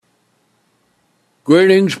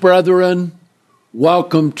Greetings, brethren.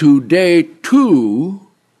 Welcome to day 2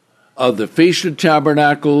 of the Feast of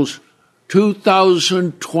Tabernacles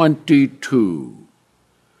 2022.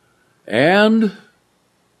 And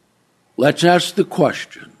let's ask the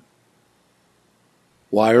question,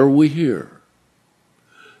 why are we here?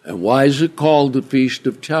 And why is it called the Feast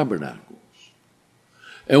of Tabernacles?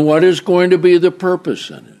 And what is going to be the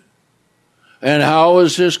purpose in it? And how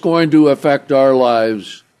is this going to affect our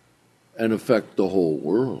lives and affect the whole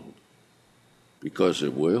world? Because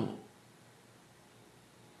it will.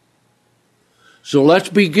 So let's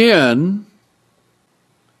begin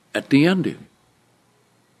at the ending.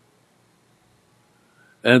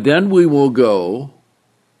 And then we will go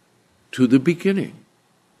to the beginning.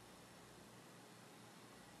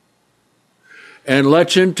 And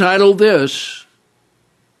let's entitle this,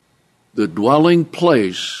 The Dwelling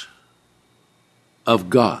Place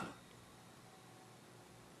of God.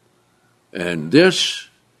 And this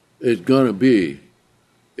is going to be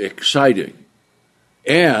exciting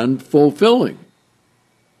and fulfilling.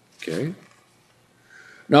 Okay?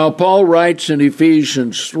 Now, Paul writes in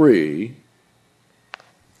Ephesians 3,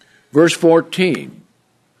 verse 14,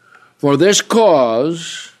 "For this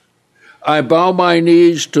cause I bow my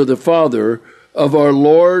knees to the Father of our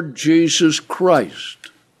Lord Jesus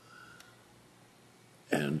Christ,"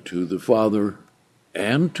 and to the Father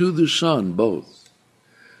and to the Son both,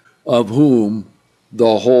 "of whom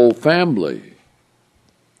the whole family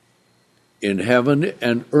in heaven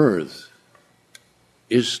and earth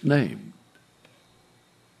is named."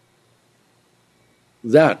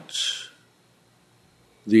 That's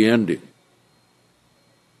the ending.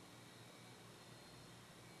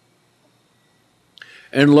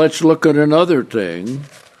 And let's look at another thing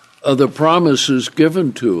of the promises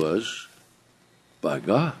given to us by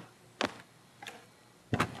God.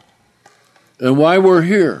 And why we're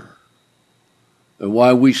here, and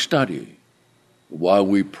why we study, why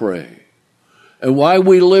we pray, and why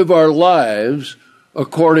we live our lives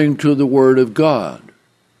according to the Word of God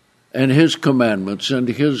and His commandments and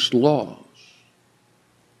His laws.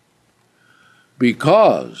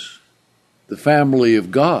 Because the family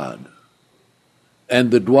of God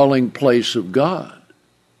and the dwelling place of God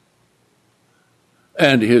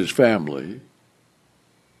and His family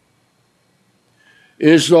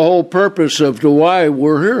is the whole purpose of why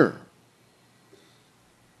we're here.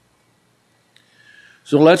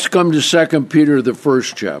 So let's come to 2 Peter, the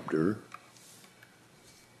first chapter,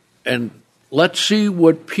 and let's see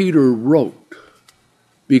what Peter wrote,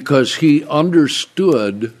 because he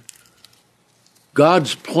understood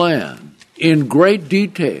God's plan in great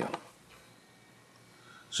detail.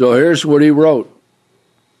 So here's what he wrote.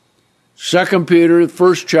 2 Peter,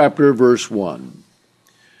 first chapter, verse 1.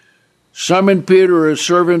 "Simon Peter, a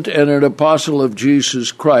servant and an apostle of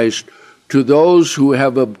Jesus Christ, to those who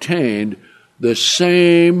have obtained the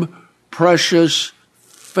same precious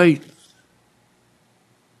faith."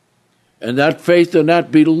 And that faith and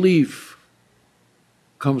that belief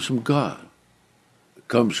comes from God. It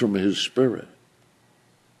comes from His Spirit.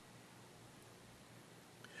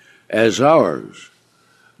 "As ours,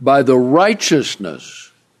 by the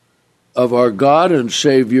righteousness of our God and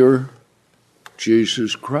Savior,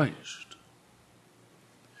 Jesus Christ."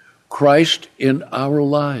 Christ in our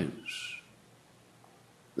lives.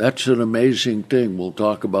 That's an amazing thing. We'll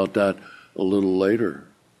talk about that a little later.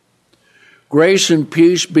 "Grace and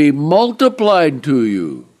peace be multiplied to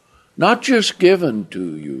you," not just given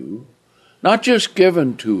to you, not just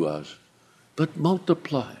given to us, but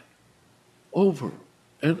multiply over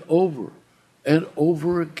and over and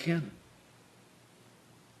over again.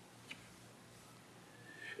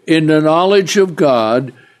 "In the knowledge of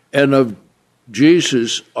God and of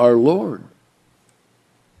Jesus our Lord."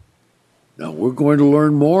 Now we're going to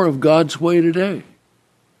learn more of God's way today.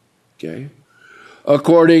 Okay?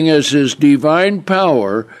 "According as His divine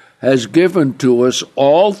power has given to us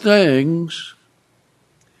all things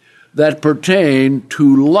that pertain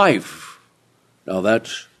to life." Now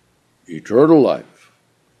that's eternal life.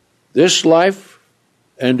 This life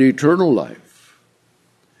and eternal life.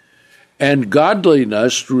 "And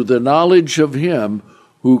godliness through the knowledge of Him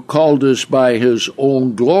who called us by His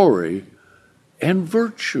own glory and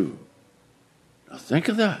virtue." Now think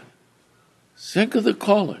of that. Think of the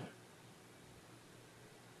calling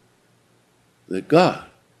that God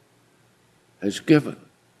has given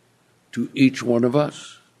to each one of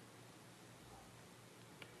us,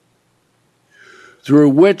 through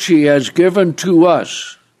which He has given to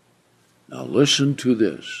us, now listen to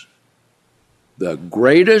this, the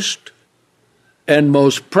greatest and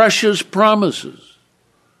most precious promises.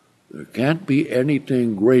 There can't be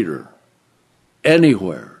anything greater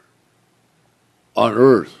anywhere on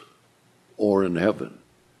earth or in heaven.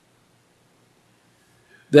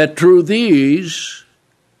 That through these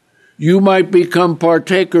you might become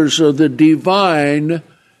partakers of the divine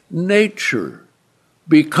nature,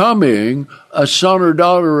 becoming a son or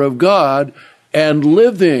daughter of God and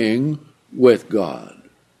living with God.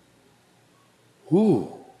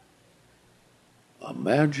 Ooh,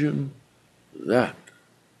 imagine that.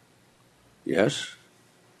 Yes,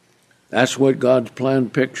 that's what God's plan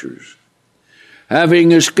pictures.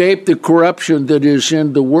 Having escaped the corruption that is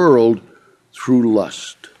in the world through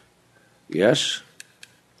lust. Yes?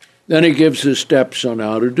 Then he gives us steps on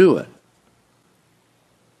how to do it.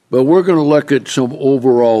 But we're going to look at some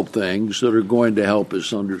overall things that are going to help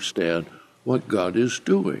us understand what God is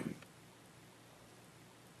doing.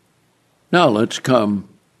 Now let's come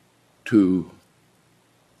to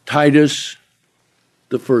Titus,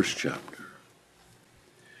 the first chapter.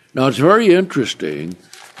 Now it's very interesting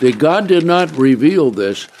that God did not reveal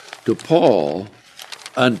this to Paul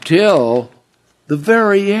until the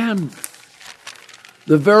very end,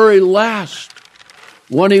 the very last,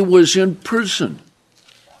 when he was in prison,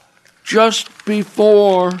 just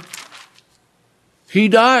before he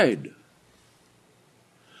died.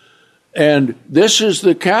 And this is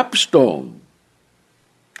the capstone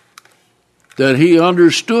that he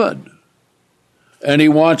understood, and he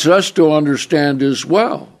wants us to understand as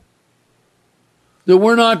well. That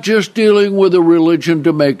we're not just dealing with a religion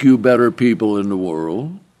to make you better people in the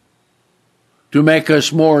world, to make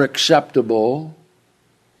us more acceptable,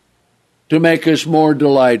 to make us more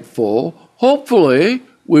delightful. Hopefully,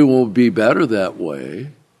 we will be better that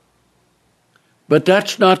way. But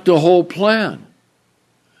that's not the whole plan.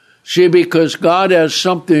 See, because God has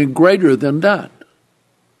something greater than that.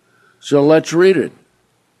 So let's read it.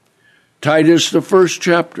 Titus, the first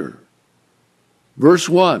chapter, verse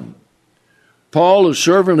 1. Paul, a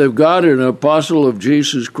servant of God and an apostle of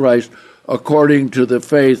Jesus Christ, according to the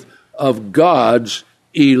faith of God's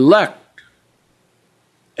elect,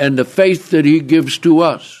 and the faith that he gives to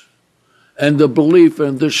us, and the belief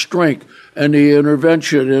and the strength and the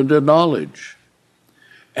intervention and the knowledge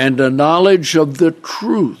of the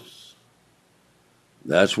truth.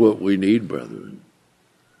 That's what we need, brethren.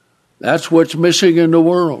 That's what's missing in the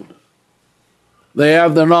world. They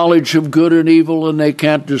have the knowledge of good and evil, and they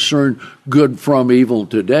can't discern good from evil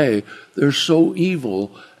today. They're so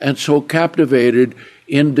evil and so captivated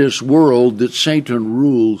in this world that Satan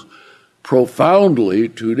rules profoundly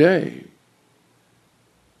today.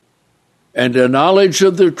 And the knowledge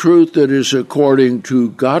of the truth that is according to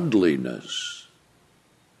godliness,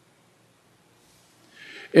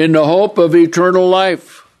 in the hope of eternal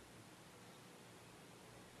life,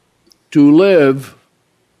 to live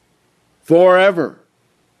forever.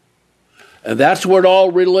 And that's what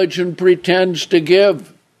all religion pretends to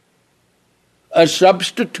give, a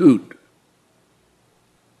substitute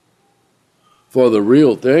for the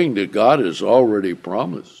real thing that God has already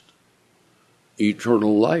promised,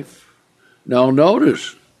 eternal life. Now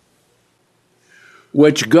notice,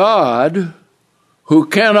 which God, who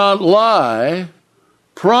cannot lie,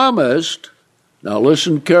 promised, now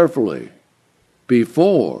listen carefully,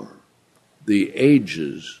 before the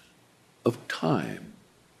ages of time.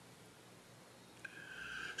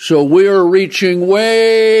 So we are reaching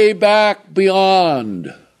way back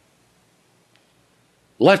beyond.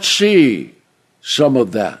 Let's see some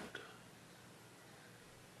of that.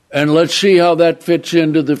 And let's see how that fits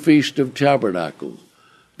into the Feast of Tabernacles,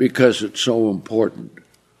 because it's so important.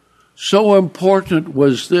 So important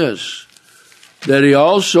was this, that he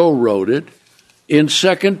also wrote it in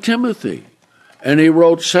 2 Timothy. And he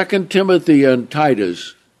wrote 2 Timothy and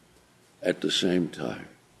Titus at the same time.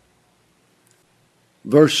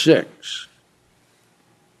 Verse 6.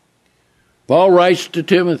 Paul writes to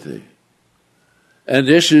Timothy, and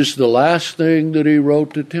this is the last thing that he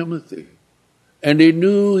wrote to Timothy. And he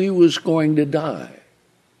knew he was going to die.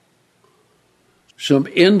 Some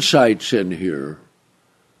insights in here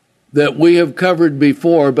that we have covered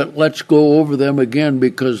before, but let's go over them again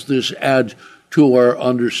because this adds to our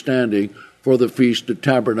understanding for the Feast of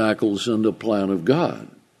Tabernacles and the plan of God.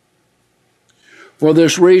 For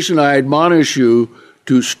this reason I admonish you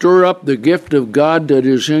to stir up the gift of God that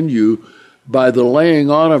is in you by the laying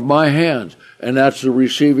on of my hands, and that's the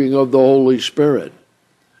receiving of the Holy Spirit.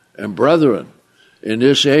 And brethren, in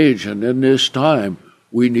this age and in this time,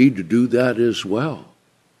 we need to do that as well.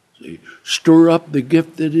 See, stir up the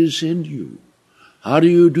gift that is in you. How do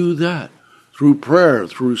you do that? Through prayer,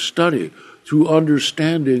 through study, through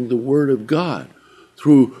understanding the Word of God,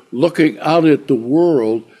 through looking out at the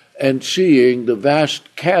world and seeing the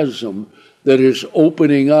vast chasm that is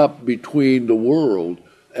opening up between the world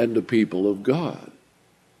and the people of God.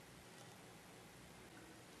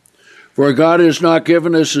 For God has not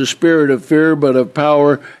given us a spirit of fear, but of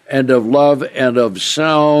power and of love and of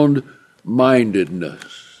sound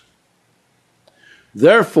mindedness.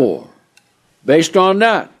 Therefore, based on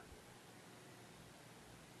that,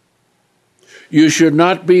 you should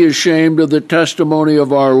not be ashamed of the testimony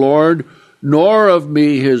of our Lord, nor of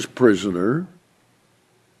me his prisoner,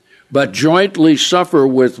 but jointly suffer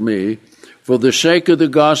with me for the sake of the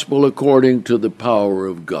gospel according to the power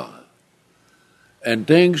of God. And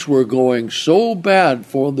things were going so bad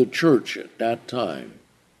for the church at that time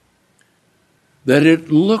that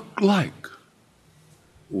it looked like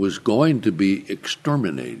it was going to be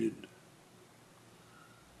exterminated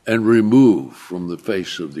and removed from the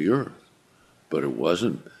face of the earth. But it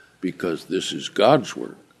wasn't, because this is God's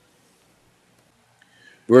work.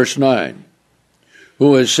 Verse 9,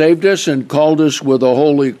 who has saved us and called us with a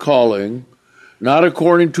holy calling, not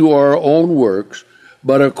according to our own works,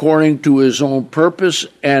 but according to his own purpose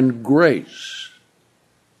and grace.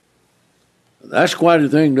 That's quite a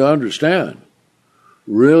thing to understand.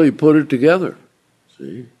 Really put it together.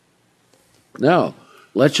 See? Now,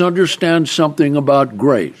 let's understand something about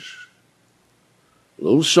grace. A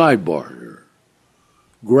little sidebar here.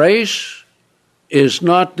 Grace is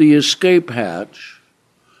not the escape hatch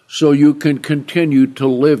so you can continue to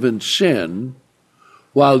live in sin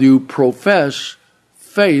while you profess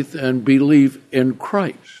faith and belief in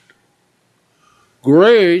Christ.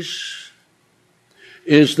 Grace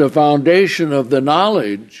is the foundation of the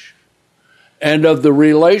knowledge and of the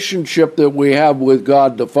relationship that we have with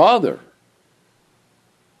God the Father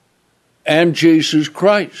and Jesus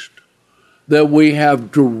Christ, that we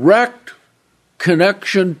have direct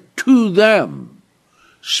connection to them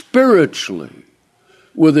spiritually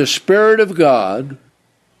with the Spirit of God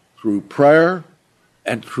through prayer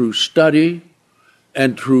and through study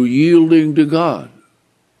and through yielding to God.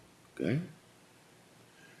 Okay?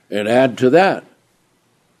 And add to that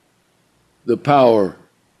the power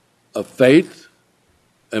of faith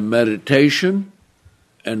and meditation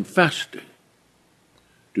and fasting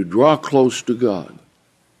to draw close to God.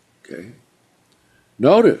 Okay?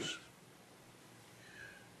 Notice,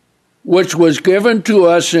 which was given to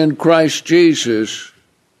us in Christ Jesus,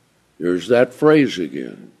 here's that phrase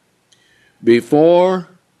again, before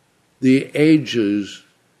the ages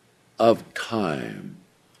of time.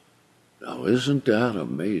 Now, isn't that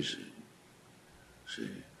amazing? See,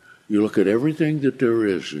 you look at everything that there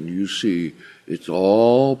is and you see it's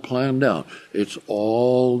all planned out. It's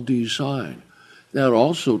all designed. That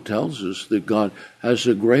also tells us that God has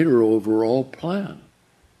a greater overall plan.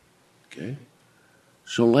 Okay?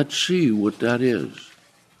 So let's see what that is.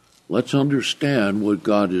 Let's understand what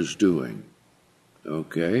God is doing.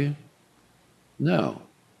 Okay? Now,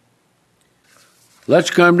 let's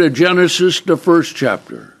come to Genesis, the first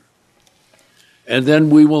chapter. And then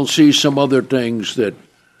we will see some other things that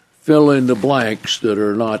fill in the blanks that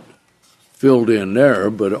are not filled in there,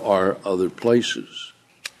 but are other places.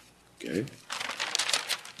 Okay?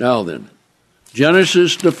 Now then,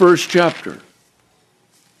 Genesis, the first chapter.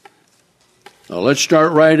 Now let's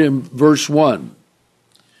start right in verse 1.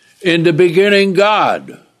 In the beginning,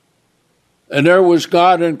 God. And there was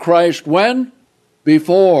God in Christ when?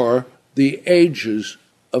 Before the ages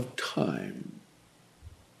of time.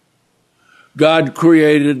 God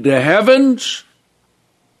created the heavens,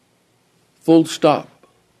 full stop,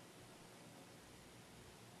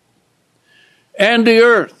 and the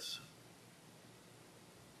earth.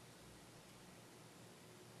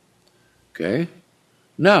 Okay?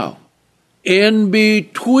 Now, in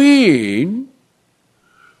between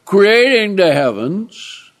creating the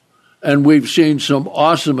heavens, and we've seen some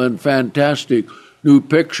awesome and fantastic new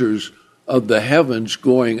pictures of the heavens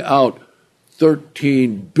going out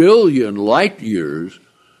 13 billion light years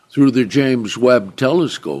through the James Webb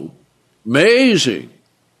telescope. Amazing.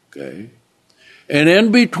 Okay? And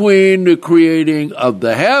in between the creating of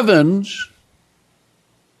the heavens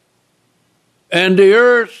and the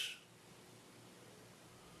earth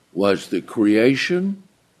was the creation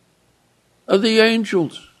of the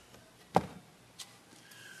angels.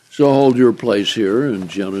 So hold your place here in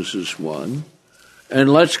Genesis 1.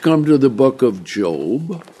 And let's come to the book of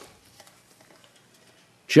Job,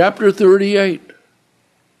 chapter 38.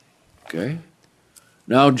 Okay?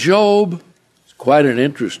 Now, Job is quite an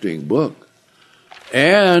interesting book.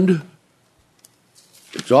 And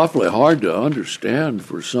it's awfully hard to understand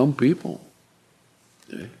for some people.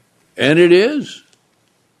 Okay? And it is.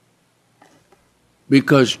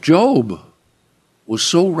 Because Job was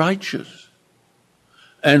so righteous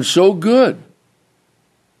and so good.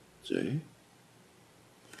 See?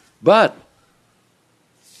 But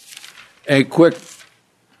a quick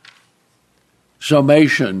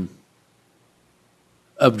summation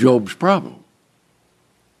of Job's problem.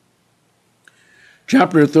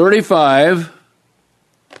 Chapter 35,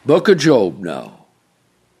 book of Job now.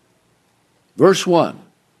 Verse 1.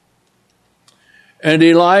 And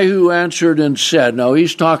Elihu answered and said, now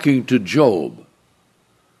he's talking to Job,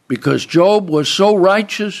 because Job was so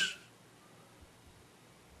righteous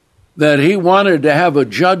that he wanted to have a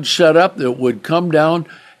judge set up that would come down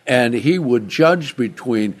and he would judge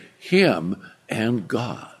between him and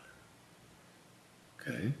God.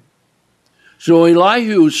 Okay? So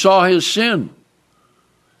Elihu saw his sin.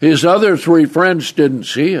 His other three friends didn't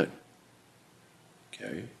see it.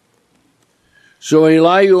 Okay? So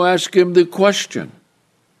Elihu asked him the question,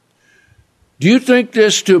 do you think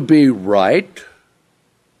this to be right?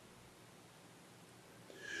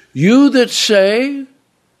 You that say,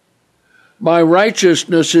 my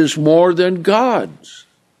righteousness is more than God's.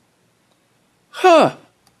 That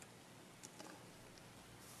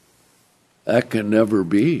can never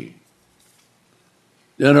be.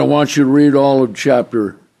 Then I want you to read all of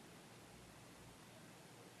chapter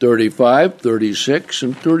 35, 36,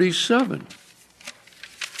 and 37.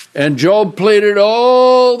 And Job pleaded,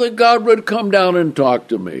 oh, that God would come down and talk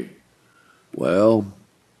to me. Well,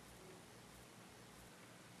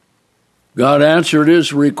 God answered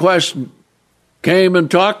his request, came and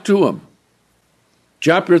talked to him.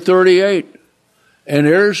 Chapter 38. And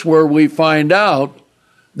here's where we find out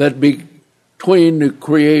that between the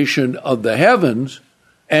creation of the heavens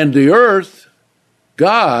and the earth,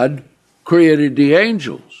 God created the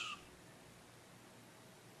angels.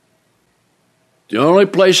 The only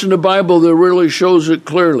place in the Bible that really shows it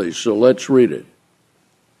clearly, so let's read it.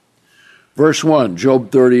 Verse 1,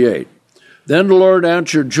 Job 38. Then the Lord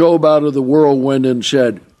answered Job out of the whirlwind and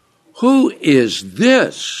said, who is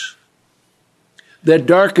this that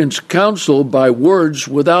darkens counsel by words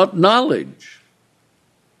without knowledge?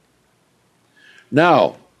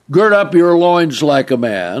 Now, gird up your loins like a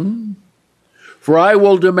man, for I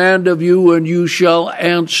will demand of you, and you shall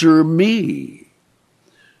answer me.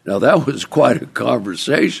 Now, that was quite a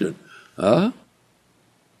conversation, huh?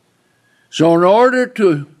 So in order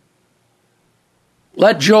to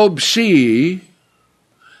let Job see,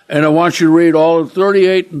 and I want you to read all of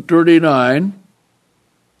 38 and 39,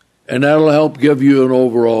 and that'll help give you an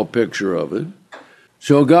overall picture of it.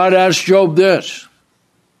 So God asked Job this,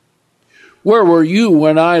 where were you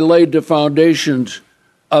when I laid the foundations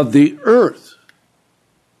of the earth?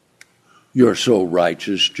 You're so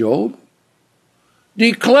righteous, Job.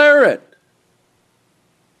 Declare it,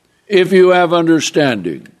 if you have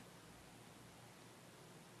understanding.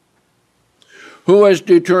 Who has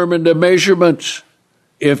determined the measurements,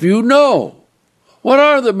 if you know? What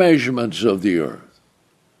are the measurements of the earth?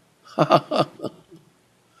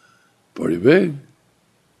 Pretty big.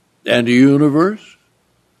 And the universe?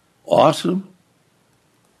 Awesome.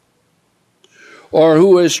 Or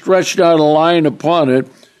who has stretched out a line upon it?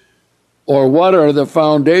 Or what are the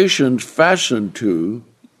foundations fastened to?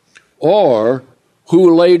 Or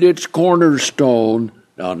who laid its cornerstone?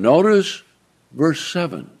 Now notice verse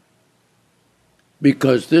 7.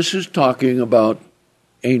 Because this is talking about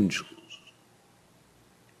angels.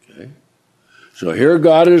 Okay? So here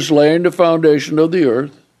God is laying the foundation of the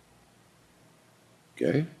earth.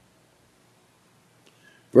 Okay?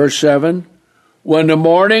 Verse 7. When the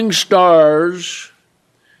morning stars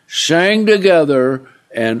sang together,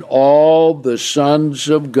 and all the sons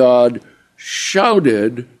of God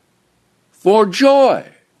shouted for joy.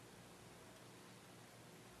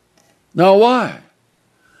 Now why?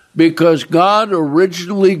 Because God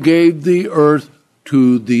originally gave the earth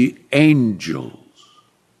to the angels.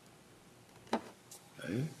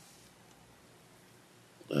 Okay?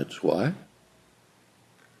 That's why.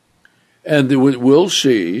 And we'll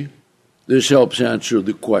see, this helps answer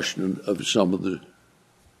the question of some of the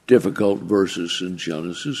difficult verses in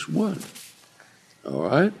Genesis 1. All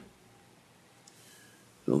right?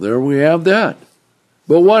 So there we have that.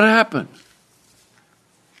 But what happened?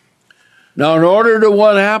 Now, in order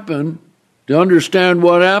to understand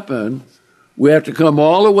what happened, we have to come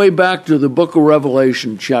all the way back to the book of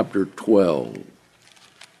Revelation, chapter 12.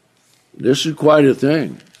 This is quite a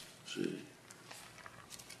thing. See?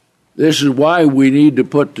 This is why we need to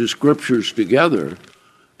put the scriptures together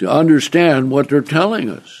to understand what they're telling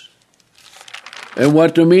us and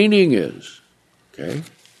what the meaning is. Okay?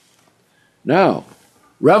 Now,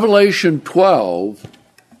 Revelation 12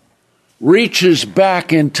 reaches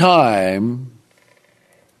back in time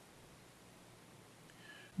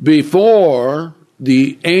before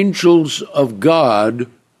the angels of God,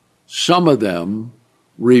 some of them,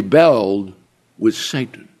 rebelled with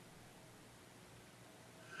Satan.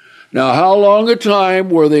 Now, how long a time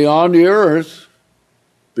were they on the earth?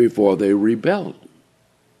 before they rebelled.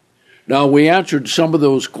 Now, we answered some of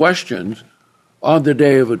those questions on the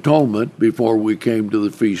Day of Atonement before we came to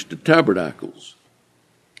the Feast of Tabernacles.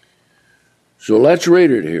 So let's read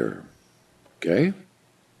it here, okay?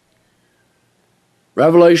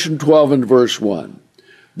 Revelation 12 and verse 1.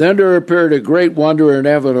 Then there appeared a great wonder in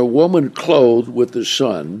heaven, a woman clothed with the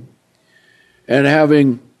sun, and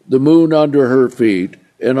having the moon under her feet,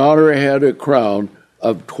 and on her head a crown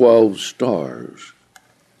of 12 stars.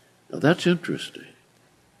 Now that's interesting.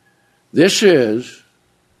 This is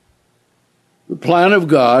the plan of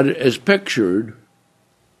God as pictured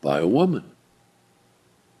by a woman.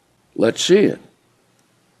 Let's see it.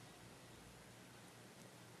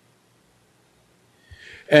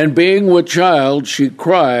 And being with child, she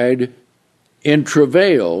cried in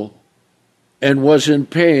travail and was in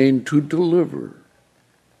pain to deliver.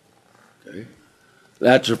 Okay.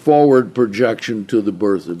 That's a forward projection to the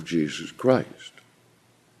birth of Jesus Christ.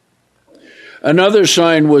 Another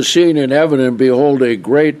sign was seen in heaven, and behold, a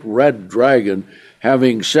great red dragon,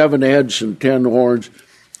 having 7 heads and 10 horns,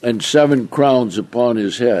 and 7 crowns upon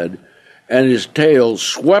his head, and his tail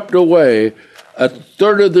swept away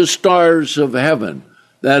 1/3 of the stars of heaven,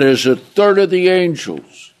 that is 1/3 of the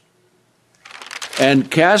angels,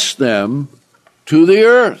 and cast them to the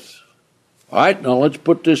earth. All right, now let's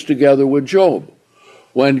put this together with Job.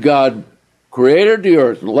 When God created the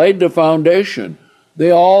earth and laid the foundation, they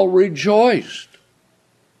all rejoiced.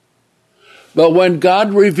 But when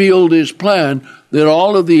God revealed his plan that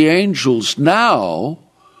all of the angels now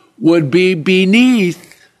would be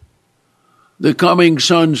beneath the coming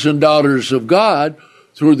sons and daughters of God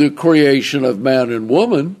through the creation of man and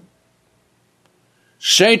woman,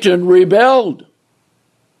 Satan rebelled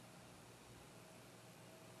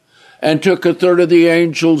and took 1/3 of the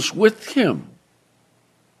angels with him.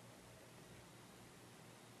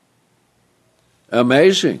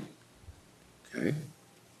 Amazing. Okay.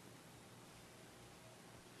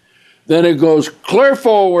 Then it goes clear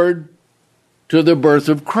forward to the birth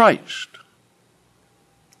of Christ.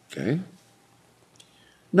 Okay.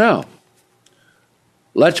 Now,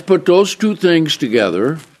 let's put those two things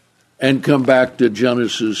together and come back to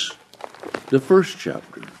Genesis, the 1st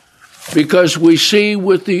chapter. Because we see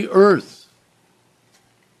with the earth.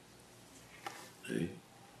 Okay.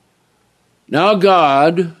 Now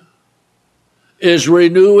God is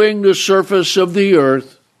renewing the surface of the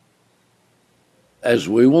earth, as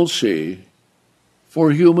we will see, for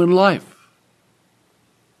human life.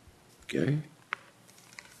 Okay?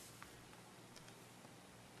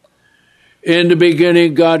 In the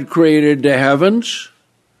beginning, God created the heavens,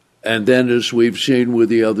 and then, as we've seen with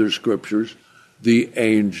the other scriptures, the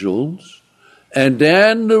angels. And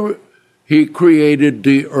then he created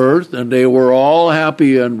the earth, and they were all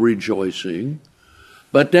happy and rejoicing.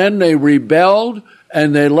 But then they rebelled,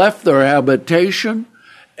 and they left their habitation,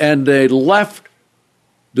 and they left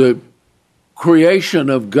the creation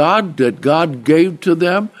of God that God gave to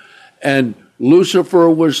them, and Lucifer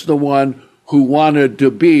was the one who wanted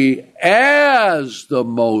to be as the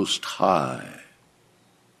Most High.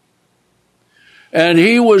 And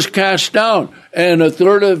he was cast down, and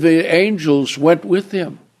 1/3 of the angels went with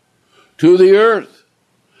him to the earth.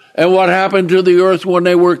 And what happened to the earth when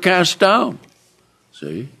they were cast down?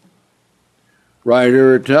 See? Right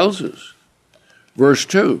here it tells us. Verse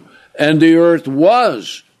 2, and the earth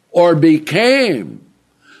was or became,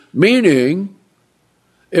 meaning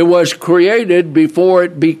it was created before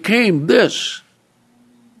it became this,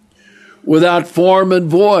 without form and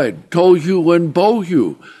void, tohu and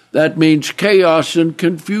bohu. That means chaos and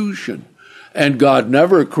confusion. And God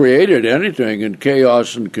never created anything in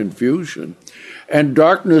chaos and confusion. And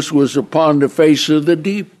darkness was upon the face of the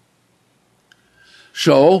deep.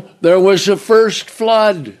 So there was a first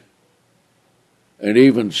flood. And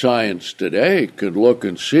even science today could look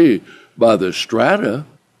and see by the strata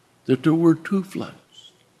that there were 2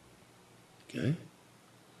 floods. Okay?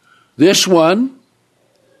 This one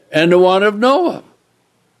and the one of Noah.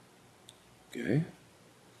 Okay?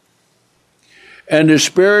 And the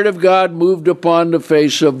Spirit of God moved upon the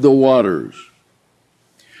face of the waters.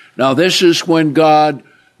 Now this is when God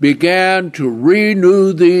began to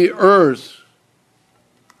renew the earth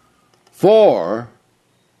for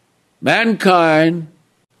mankind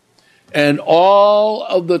and all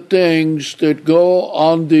of the things that go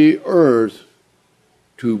on the earth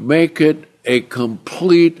to make it a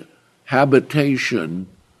complete habitation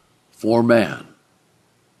for man.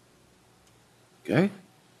 Okay?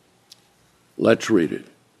 Let's read it.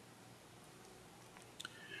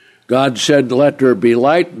 God said, let there be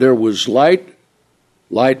light. There was light.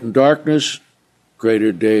 Light and darkness,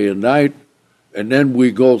 created day and night. And then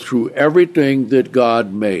we go through everything that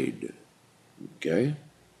God made. Okay?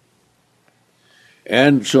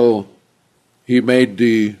 And so he made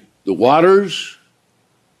the waters,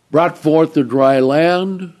 brought forth the dry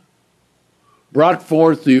land, brought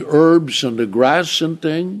forth the herbs and the grass and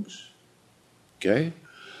things. Okay?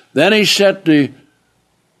 Then he set the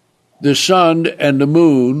sun and the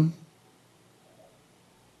moon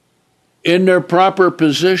in their proper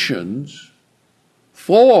positions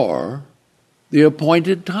for the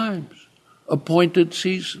appointed times, appointed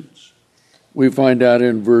seasons. We find that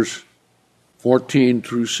in verse 14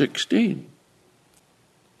 through 16.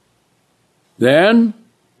 Then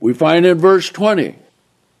we find in verse 20.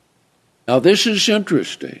 Now this is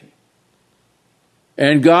interesting.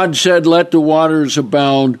 And God said, let the waters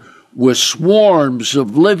abound with swarms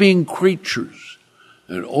of living creatures.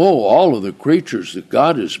 And all of the creatures that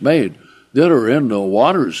God has made that are in the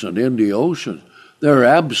waters and in the ocean, they're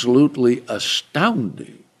absolutely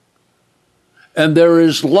astounding. And there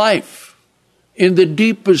is life in the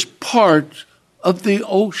deepest part of the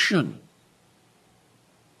ocean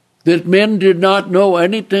that men did not know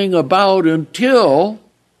anything about until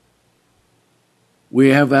we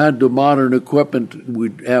have had the modern equipment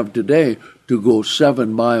we have today to go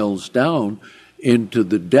 7 miles down into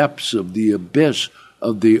the depths of the abyss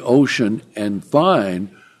of the ocean and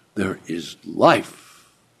find there is life.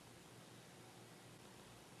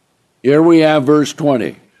 Here we have verse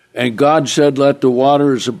 20. And God said, let the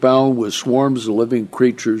waters abound with swarms of living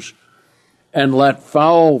creatures, and let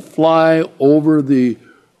fowl fly over the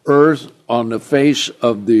earth on the face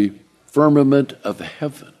of the firmament of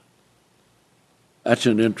heaven. That's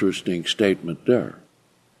an interesting statement there.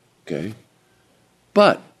 Okay?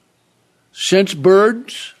 But since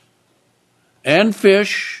birds and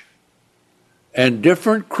fish and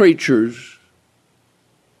different creatures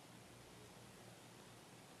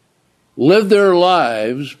live their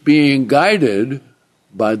lives being guided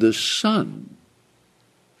by the sun,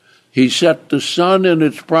 he set the sun in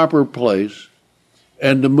its proper place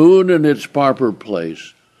and the moon in its proper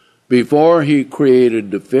place before he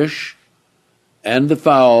created the fish and the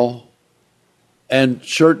fowl and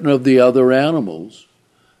certain of the other animals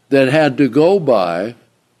that had to go by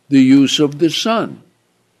the use of the sun.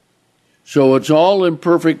 So it's all in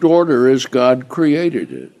perfect order as God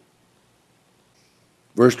created it.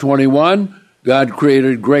 Verse 21, God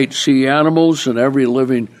created great sea animals and every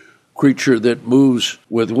living creature that moves,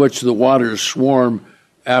 with which the waters swarm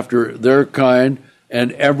after their kind,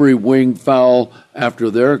 and every winged fowl after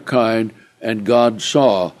their kind, and God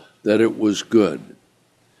saw that it was good.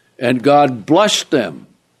 And God blessed them,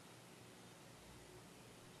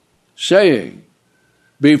 saying,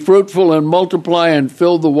 be fruitful and multiply and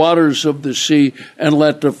fill the waters of the sea, and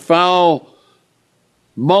let the fowl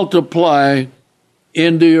multiply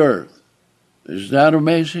in the earth. Is that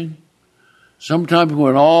amazing? Sometimes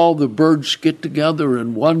when all the birds get together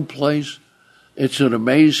in one place, it's an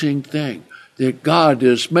amazing thing that God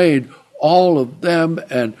has made all of them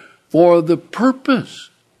and for the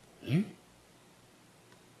purpose. See?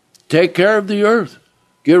 Take care of the earth.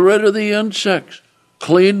 Get rid of the insects.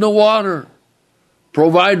 Clean the water.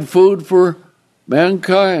 Provide food for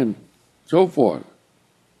mankind. So forth.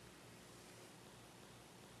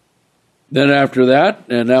 Then after that,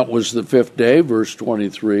 and that was the 5th day, verse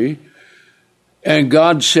 23, and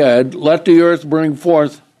God said, let the earth bring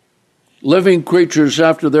forth living creatures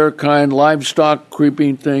after their kind, livestock,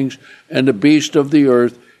 creeping things, and the beast of the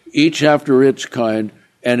earth, each after its kind,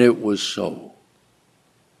 and it was so.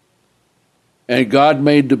 And God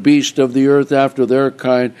made the beast of the earth after their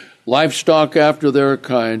kind, livestock after their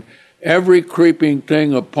kind, every creeping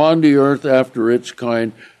thing upon the earth after its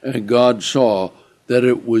kind, and God saw that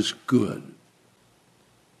it was good.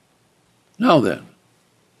 Now then,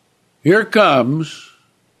 here comes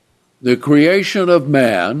the creation of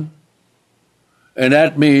man, and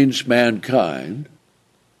that means mankind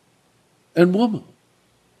and woman.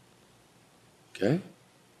 Okay?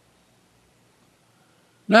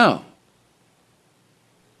 Now,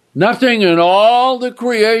 nothing in all the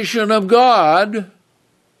creation of God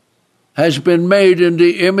has been made in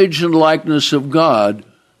the image and likeness of God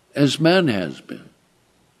as man has been.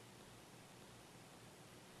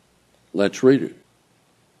 Let's read it.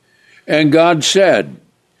 And God said,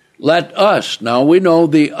 let us. Now we know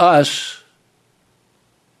the us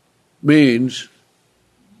means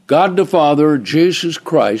God the Father, Jesus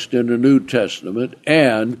Christ in the New Testament,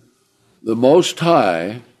 and the Most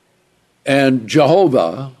High, and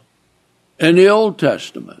Jehovah in the Old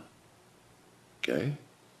Testament. Okay?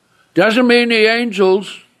 Doesn't mean the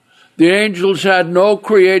angels. The angels had no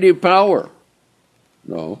creative power.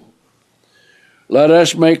 No. Let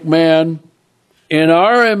us make man in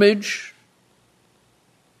our image,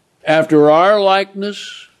 after our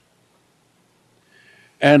likeness,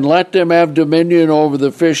 and let them have dominion over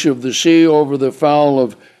the fish of the sea, over the fowl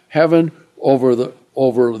of heaven, over the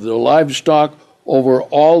livestock, over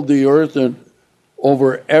all the earth, and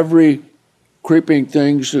over every creeping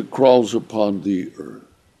thing that crawls upon the earth.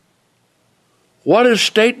 What a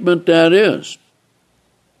statement that is.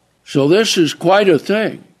 So this is quite a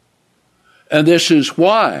thing. And this is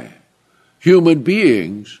why human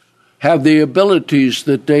beings have the abilities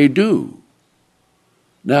that they do.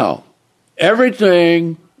 Now,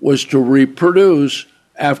 everything was to reproduce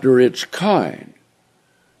after its kind.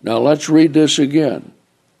 Now let's read this again.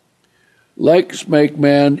 Let's make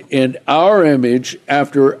man in our image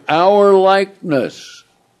after our likeness.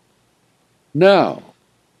 Now,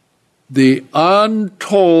 the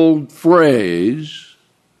untold phrase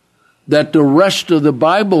that the rest of the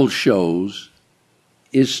Bible shows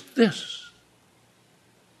is this: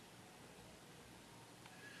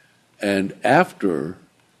 and after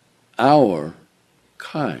our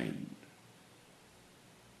kind.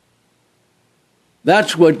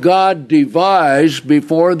 That's what God devised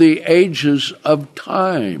before the ages of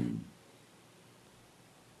time.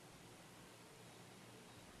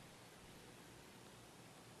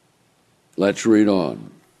 Let's read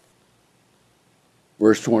on.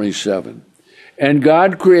 Verse 27. And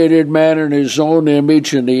God created man in his own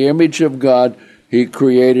image, in the image of God he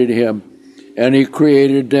created him, and he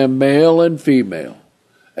created them male and female.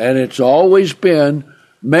 And it's always been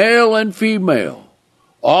male and female.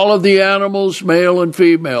 All of the animals, male and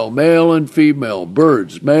female,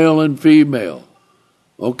 birds, male and female.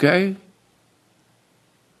 Okay?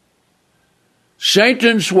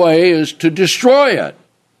 Satan's way is to destroy it.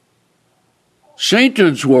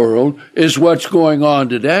 Satan's world is what's going on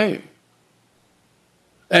today.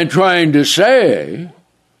 And trying to say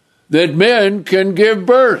that men can give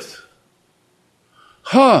birth.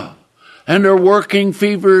 And they're working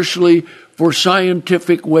feverishly for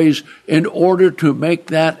scientific ways in order to make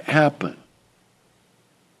that happen.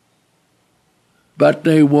 But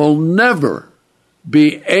they will never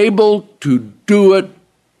be able to do it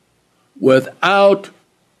without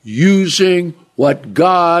using what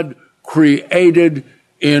God created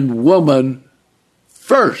in woman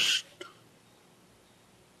first.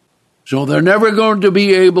 So they're never going to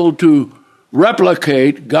be able to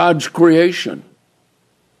replicate God's creation.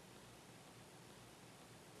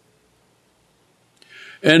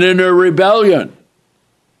 And in their rebellion,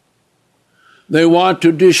 they want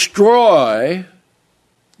to destroy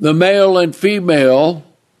the male and female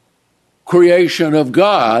creation of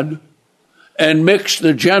God and mix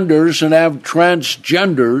the genders and have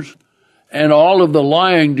transgenders and all of the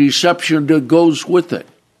lying deception that goes with it.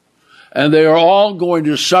 And they are all going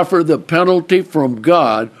to suffer the penalty from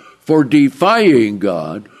God for defying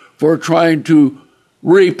God, for trying to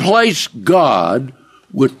replace God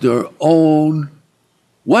with their own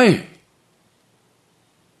way.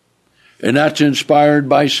 And that's inspired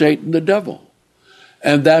by Satan the devil.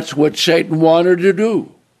 And that's what Satan wanted to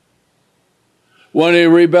do when he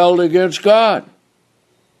rebelled against God.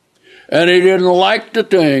 And he didn't like the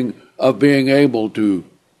thing of being able to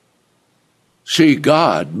see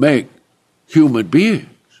God make human beings.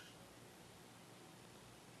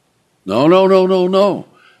 No.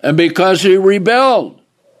 And because he rebelled,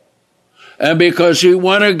 and because he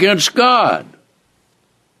went against God,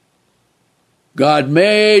 God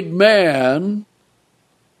made man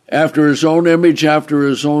after his own image, after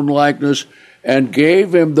his own likeness, and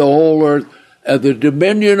gave him the whole earth and the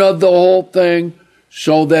dominion of the whole thing,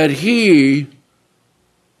 so that he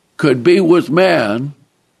could be with man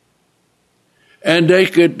and they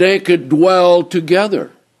could dwell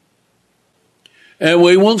together. And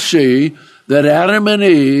we will see that Adam and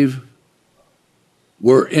Eve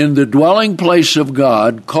were in the dwelling place of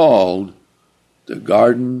God called the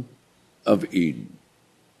Garden of Eden.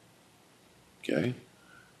 Okay?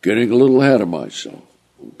 Getting a little ahead of myself.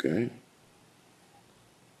 Okay?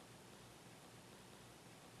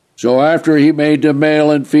 So after he made them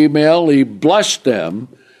male and female, he blessed them.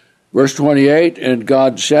 Verse 28, and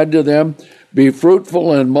God said to them, be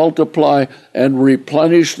fruitful and multiply and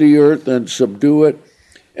replenish the earth and subdue it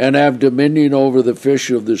and have dominion over the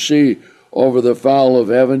fish of the sea, over the fowl of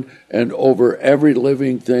heaven, and over every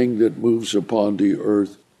living thing that moves upon the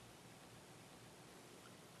earth.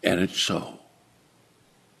 And it's so.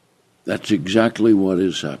 That's exactly what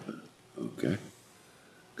has happened. Okay?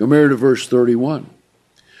 Come here to verse 31.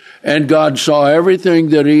 And God saw everything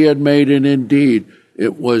that he had made, and indeed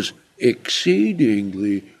it was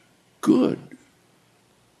exceedingly good.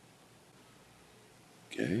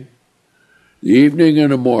 Okay? The evening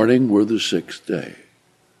and the morning were the sixth day.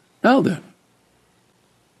 Now then,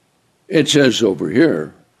 it says over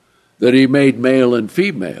here that he made male and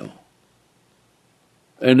female.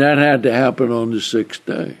 And that had to happen on the sixth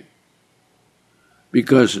day.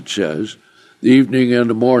 Because it says, the evening and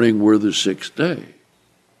the morning were the sixth day.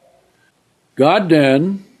 God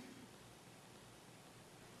then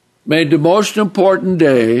made the most important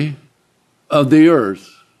day of the earth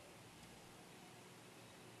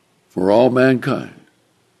for all mankind,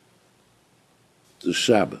 the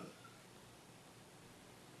Sabbath.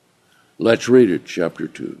 Let's read it, chapter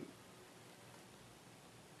 2.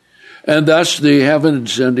 And thus the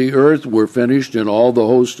heavens and the earth were finished, and all the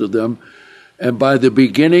host of them. And by the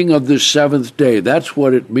beginning of the seventh day, that's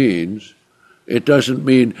what it means. It doesn't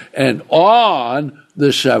mean, and on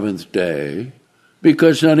the seventh day,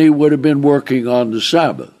 because then he would have been working on the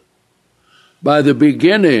Sabbath. By the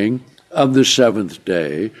beginning of the seventh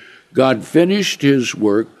day, God finished his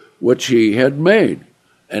work which he had made.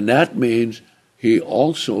 And that means he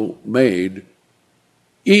also made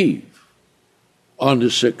Eve on the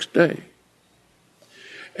sixth day.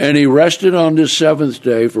 And he rested on the seventh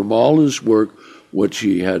day from all his work which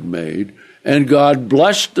he had made. And God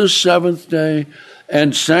blessed the seventh day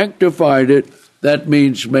and sanctified it. That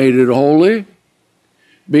means made it holy,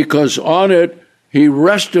 because on it he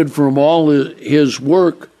rested from all his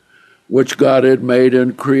work which God had made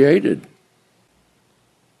and created.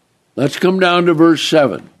 Let's come down to verse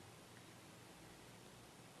 7.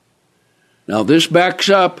 Now this backs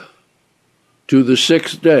up to the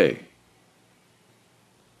sixth day.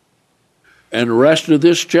 And the rest of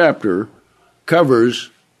this chapter covers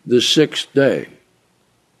the sixth day.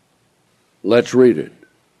 Let's read it.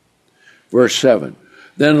 Verse 7.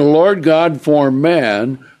 Then the Lord God formed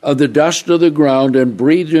man of the dust of the ground and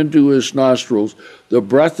breathed into his nostrils the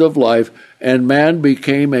breath of life, and man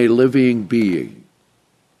became a living being.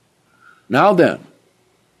 Now then,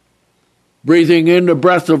 breathing in the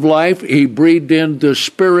breath of life, he breathed in the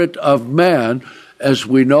spirit of man. As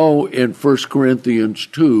we know in 1 Corinthians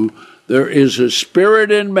 2, there is a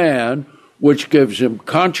spirit in man which gives him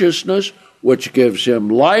consciousness, which gives him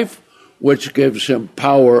life, which gives him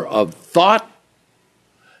power of thought,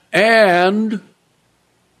 and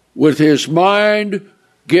with his mind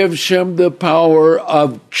gives him the power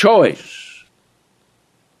of choice.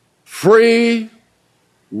 Free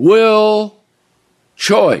will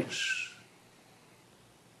choice.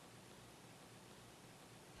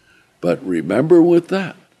 But remember with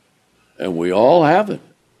that, and we all have it,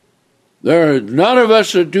 there are none of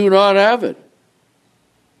us that do not have it.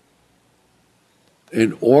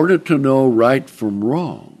 In order to know right from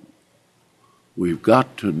wrong, we've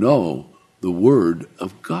got to know the Word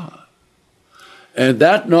of God. And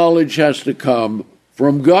that knowledge has to come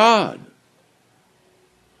from God.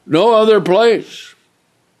 No other place.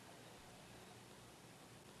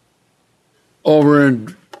 Over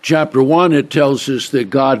in chapter 1, it tells us that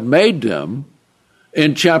God made them.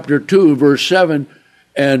 In chapter 2, verse 7,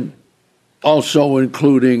 and also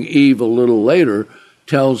including Eve a little later,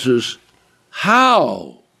 tells us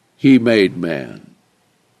how he made man.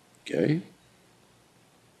 Okay?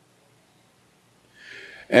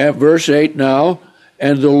 At verse 8 now,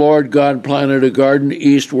 and the Lord God planted a garden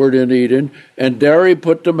eastward in Eden, and there he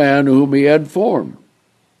put the man whom he had formed.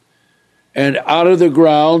 And out of the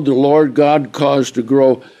ground the Lord God caused to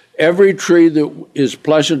grow every tree that is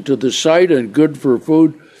pleasant to the sight and good for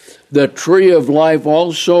food, the tree of life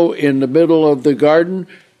also in the middle of the garden,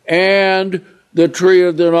 and the tree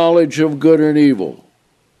of the knowledge of good and evil.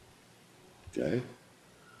 Okay?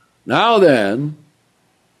 Now then,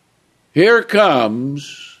 here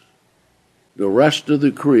comes the rest of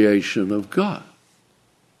the creation of God.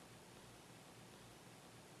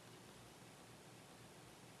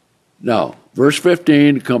 Now, verse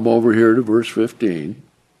 15, come over here to verse 15.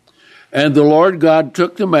 And the Lord God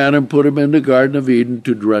took the man and put him in the Garden of Eden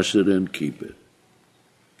to dress it and keep it.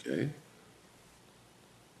 Okay?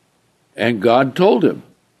 And God told him,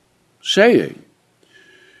 saying,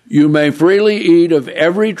 you may freely eat of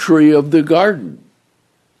every tree of the garden,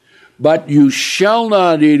 but you shall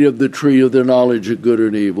not eat of the tree of the knowledge of good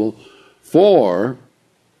and evil, for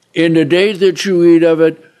in the day that you eat of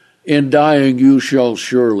it, in dying you shall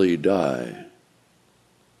surely die.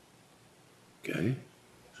 Okay?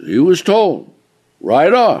 So he was told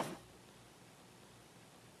right off.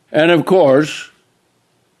 And of course,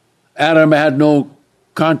 Adam had no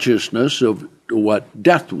consciousness of what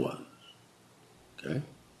death was. Okay?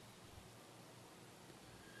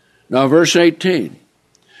 Now verse 18.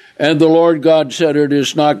 And the Lord God said, it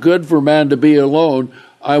is not good for man to be alone.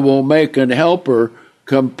 I will make an helper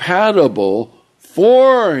compatible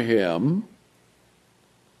for him.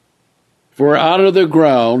 For out of the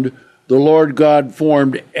ground the Lord God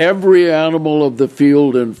formed every animal of the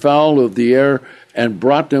field and fowl of the air, and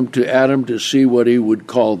brought them to Adam to see what he would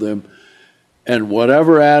call them. And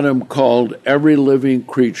whatever Adam called every living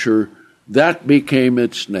creature, that became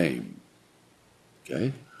its name.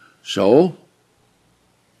 Okay? So,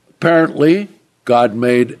 apparently, God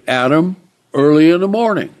made Adam early in the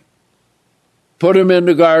morning, put him in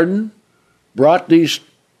the garden, brought these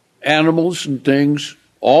animals and things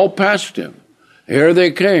all past him. Here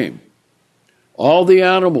they came. All the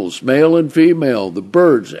animals, male and female, the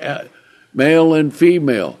birds, male and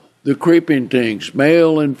female, the creeping things,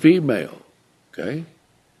 male and female. Okay?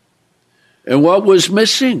 And what was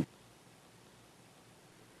missing?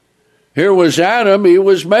 Here was Adam, he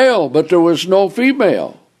was male, but there was no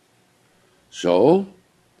female. So,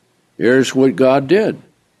 here's what God did.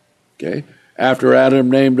 Okay? After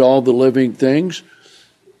Adam named all the living things,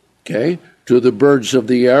 okay, to the birds of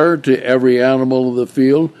the air, to every animal of the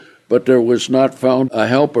field, but there was not found a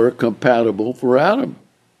helper compatible for Adam.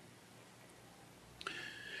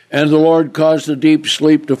 And the Lord caused a deep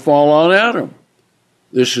sleep to fall on Adam.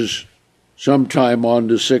 This is sometime on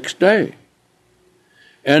the sixth day.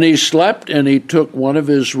 And he slept, and he took one of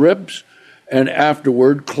his ribs, and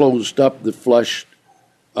afterward closed up the flesh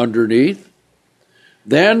underneath.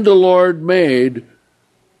 Then the Lord made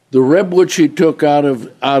the rib which he took out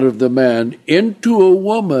of the man into a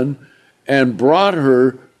woman, and brought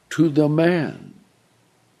her to the man.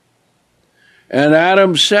 And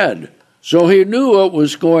Adam said, so he knew what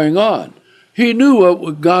was going on. He knew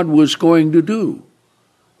what God was going to do.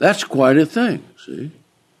 That's quite a thing, see?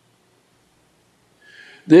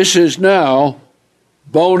 This is now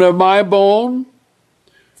bone of my bone,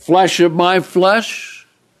 flesh of my flesh.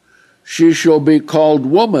 She shall be called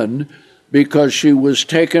woman, because she was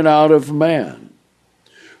taken out of man.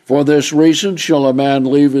 For this reason shall a man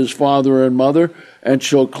leave his father and mother, and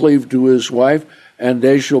shall cleave to his wife, and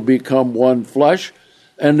they shall become one flesh.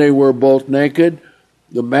 And they were both naked,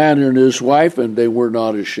 the man and his wife, and they were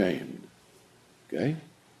not ashamed. Okay?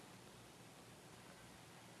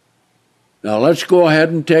 Now let's go ahead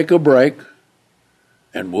and take a break,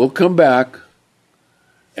 and we'll come back,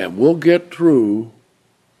 and we'll get through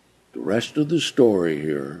the rest of the story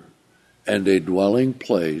here, and a dwelling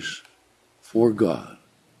place for God.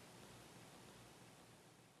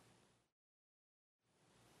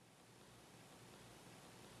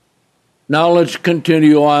 Now let's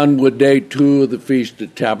continue on with day 2 of the Feast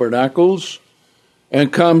of Tabernacles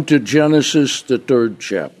and come to Genesis, the 3rd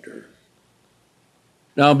chapter.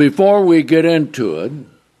 Now, before we get into it,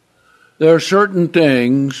 there are certain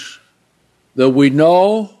things that we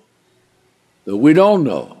know that we don't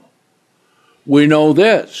know. We know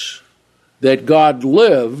this, that God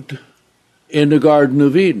lived in the Garden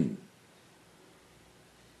of Eden.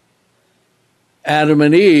 Adam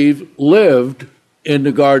and Eve lived in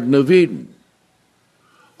the Garden of Eden.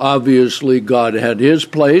 Obviously, God had his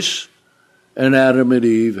place, and Adam and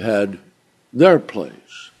Eve had their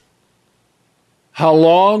place. How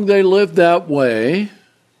long they lived that way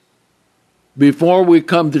before we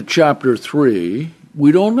come to chapter 3,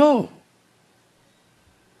 we don't know.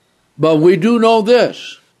 But we do know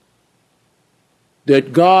this,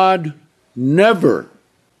 that God never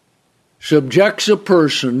subjects a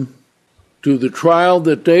person to the trial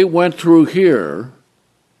that they went through here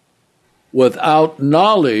without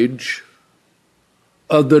knowledge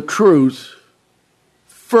of the truth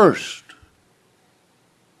first.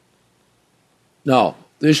 Now,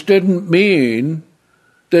 this didn't mean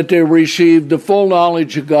that they received the full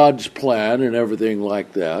knowledge of God's plan and everything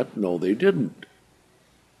like that. No, they didn't.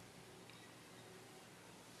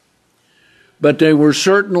 But they were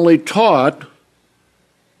certainly taught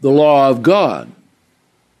the law of God.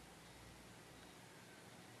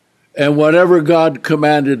 And whatever God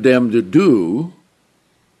commanded them to do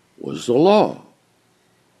was the law.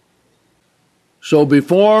 So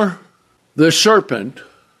before the serpent,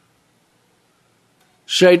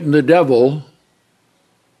 Satan the devil,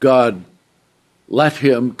 God let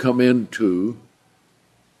him come into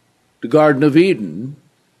the Garden of Eden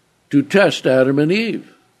to test Adam and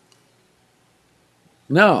Eve.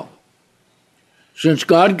 Now, since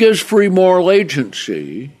God gives free moral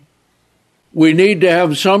agency, we need to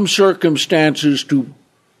have some circumstances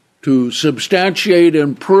to substantiate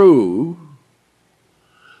and prove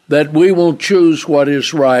that we will choose what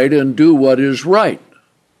is right and do what is right.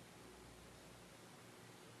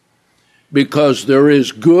 Because there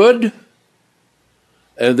is good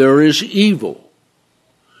and there is evil,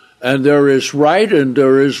 and there is right and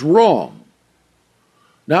there is wrong.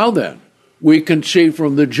 Now then, we can see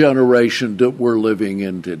from the generation that we're living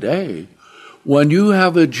in today, when you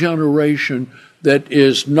have a generation that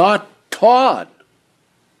is not taught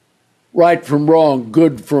right from wrong,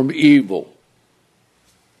 good from evil,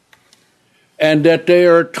 and that they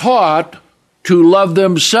are taught to love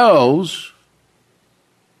themselves,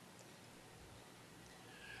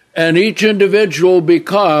 and each individual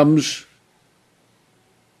becomes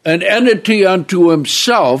an entity unto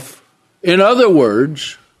himself. In other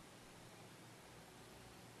words,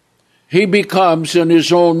 he becomes in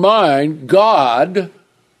his own mind God,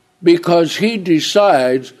 because he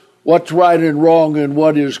decides what's right and wrong and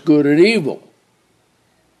what is good and evil.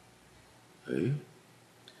 Okay?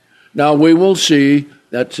 Now we will see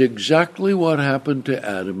that's exactly what happened to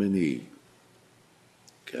Adam and Eve.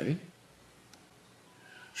 Okay?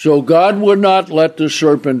 So God would not let the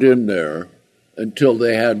serpent in there until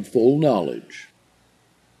they had full knowledge.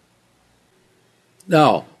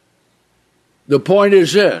 Now, the point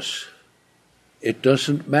is this: it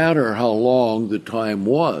doesn't matter how long the time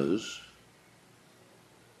was.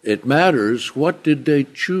 It matters, what did they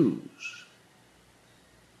choose?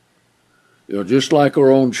 Just like our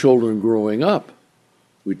own children growing up,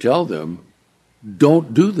 we tell them,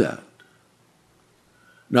 don't do that.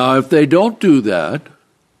 Now, if they don't do that,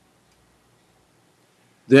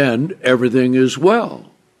 then everything is well.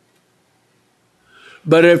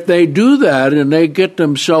 But if they do that and they get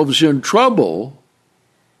themselves in trouble,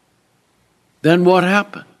 then what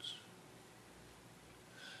happens?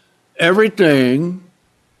 Everything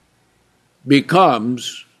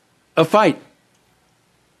becomes a fight.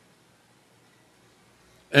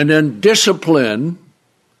 And then discipline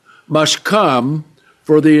must come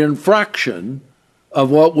for the infraction of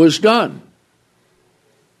what was done.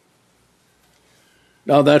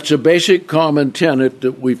 Now, that's a basic common tenet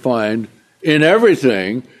that we find in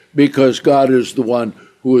everything, because God is the one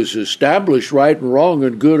who has established right and wrong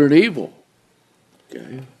and good and evil.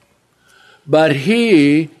 Okay? But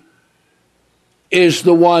he is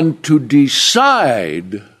the one to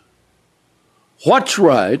decide what's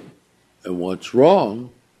right and what's wrong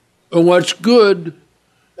and what's good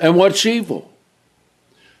and what's evil.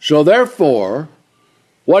 So therefore,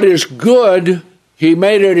 what is good, he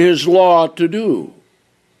made it his law to do.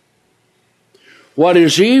 What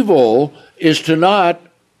is evil is to not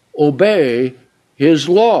obey his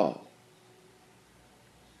law.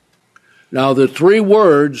 Now, the three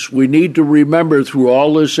words we need to remember through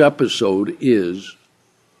all this episode is,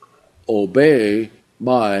 obey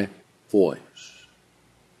my voice.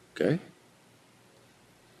 Okay?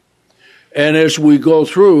 And as we go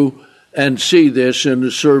through and see this in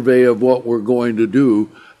the survey of what we're going to do,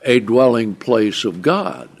 a dwelling place of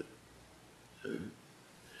God.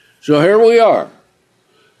 So here we are.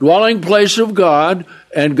 Dwelling place of God,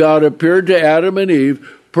 and God appeared to Adam and Eve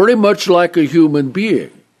pretty much like a human being.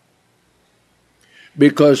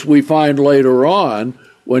 Because we find later on,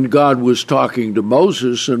 when God was talking to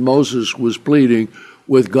Moses, and Moses was pleading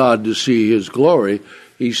with God to see his glory,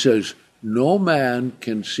 he says, no man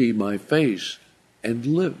can see my face and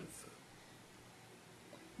live.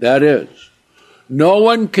 That is, no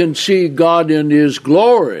one can see God in his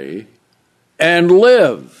glory and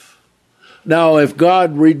live. Now, if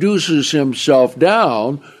God reduces himself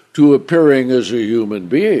down to appearing as a human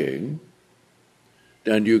being,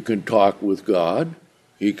 then you can talk with God,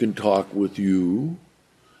 he can talk with you,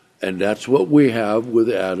 and that's what we have with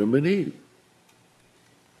Adam and Eve.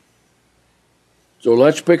 So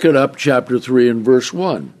let's pick it up, chapter 3 and verse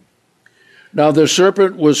 1. Now the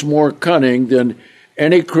serpent was more cunning than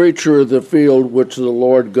any creature of the field which the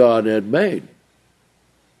Lord God had made.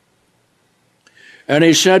 And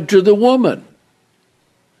he said to the woman,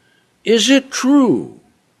 is it true?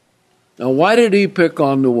 Now, why did he pick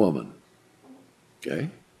on the woman? Okay.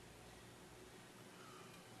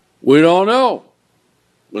 We don't know.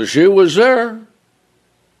 But she was there.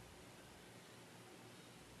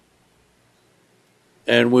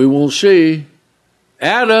 And we will see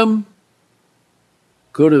Adam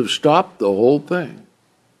could have stopped the whole thing,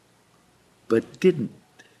 but didn't.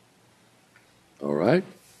 All right?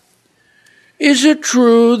 Is it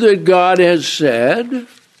true that God has said?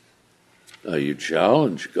 Now you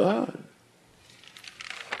challenge God.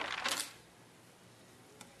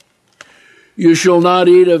 You shall not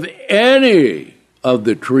eat of any of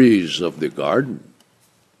the trees of the garden.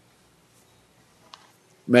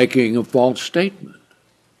 Making a false statement.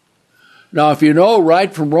 Now, if you know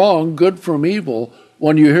right from wrong, good from evil,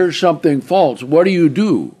 when you hear something false, what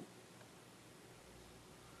do?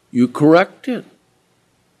 You correct it.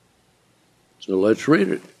 So let's read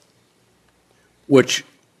it. Which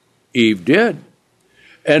Eve did.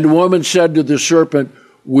 And the woman said to the serpent,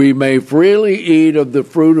 we may freely eat of the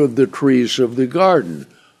fruit of the trees of the garden,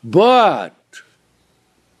 but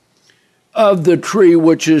of the tree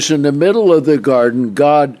which is in the middle of the garden,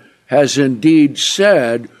 God has indeed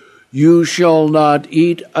said, you shall not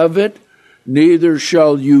eat of it, neither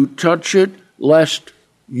shall you touch it, lest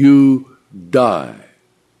you die.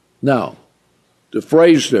 Now, the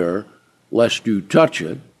phrase there, lest you touch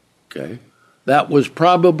it, okay, that was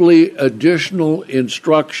probably additional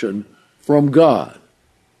instruction from God.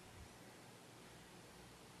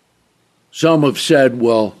 Some have said,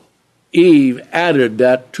 well, Eve added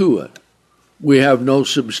that to it. We have no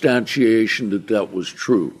substantiation that that was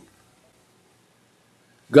true.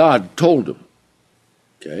 God told him.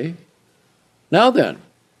 Okay? Now then,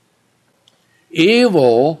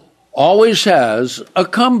 evil always has a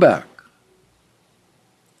comeback.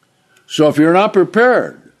 So if you're not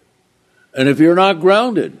prepared, and if you're not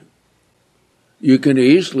grounded, you can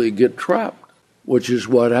easily get trapped, which is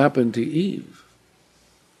what happened to Eve.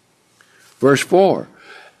 Verse 4,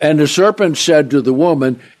 and the serpent said to the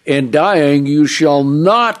woman, in dying you shall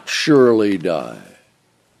not surely die.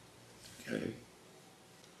 Okay.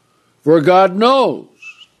 For God knows.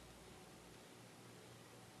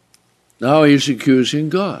 Now he's accusing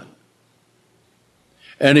God.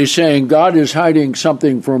 And he's saying God is hiding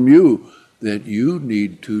something from you that you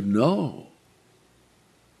need to know.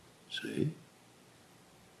 See?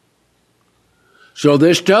 So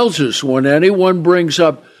this tells us when anyone brings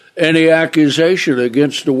up any accusation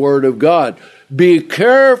against the Word of God, be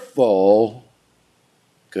careful,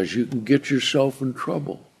 because you can get yourself in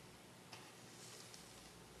trouble.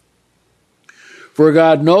 For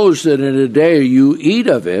God knows that in the day you eat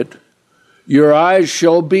of it, your eyes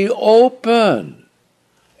shall be open.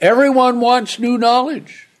 Everyone wants new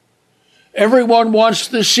knowledge. Everyone wants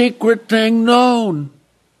the secret thing known.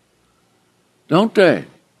 Don't they?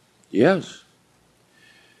 Yes.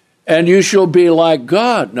 And you shall be like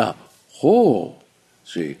God. Now,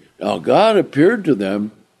 now God appeared to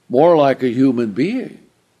them more like a human being.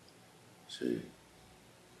 See?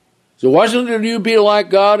 So wasn't it you be like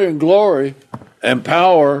God in glory and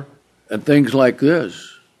power and things like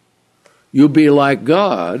this? You be like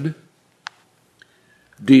God,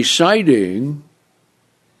 deciding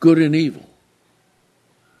good and evil.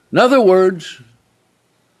 In other words,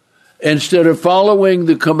 instead of following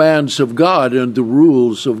the commands of God and the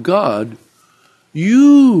rules of God,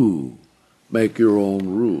 you make your own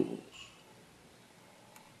rules.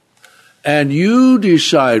 And you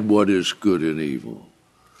decide what is good and evil.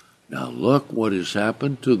 Now look what has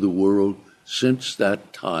happened to the world since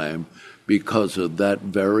that time because of that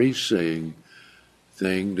very same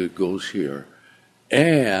thing that goes here.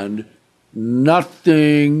 And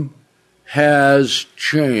nothing has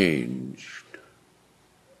changed.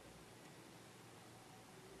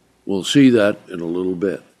 We'll see that in a little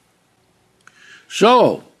bit.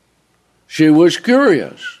 So, she was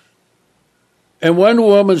curious. And when the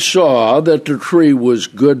woman saw that the tree was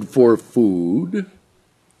good for food,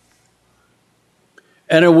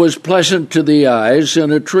 and it was pleasant to the eyes,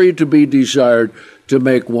 and a tree to be desired to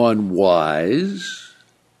make one wise,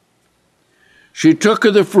 she took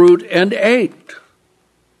of the fruit and ate.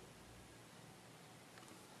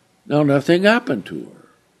 Now nothing happened to her.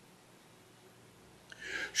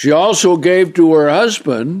 She also gave to her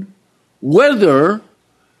husband with her,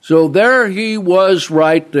 so there he was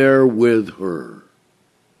right there with her.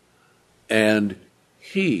 And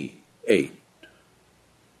he ate.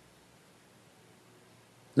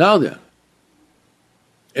 Now then,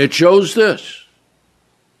 it shows this.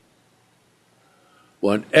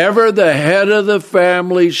 Whenever the head of the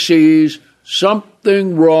family sees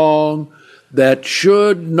something wrong that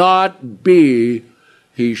should not be,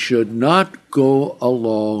 he should not go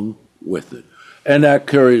along with it. And that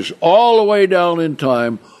carries all the way down in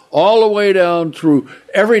time, all the way down through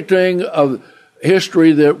everything of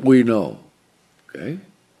history that we know. Okay?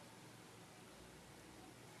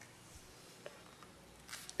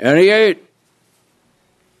 And he ate.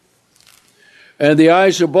 And the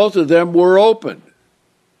eyes of both of them were opened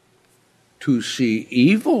to see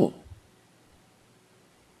evil,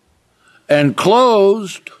 and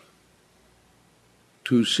closed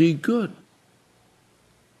to see good.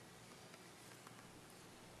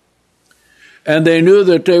 And they knew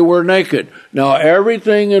that they were naked. Now,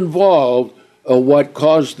 everything involved what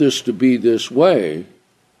caused this to be this way,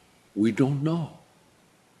 we don't know.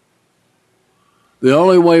 The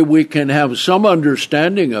only way we can have some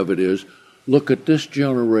understanding of it is look at this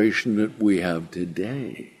generation that we have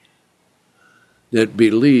today that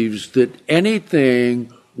believes that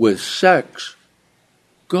anything with sex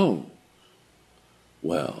goes.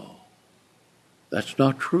 Well, that's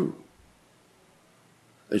not true.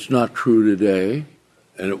 It's not true today,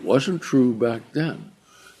 and it wasn't true back then.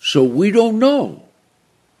 So we don't know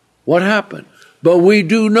what happened. But we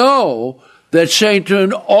do know that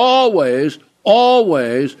Satan always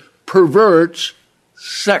perverts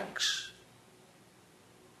sex.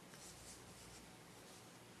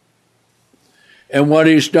 And what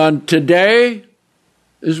he's done today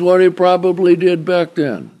is what he probably did back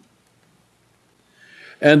then.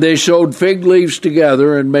 And they sewed fig leaves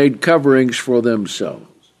together and made coverings for themselves.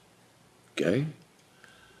 Okay?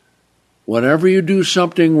 Whenever you do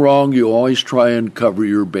something wrong, you always try and cover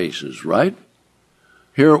your bases, right?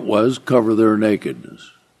 Here it was, cover their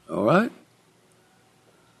nakedness. All right?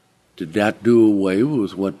 Did that do away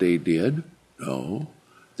with what they did? No.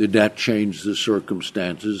 Did that change the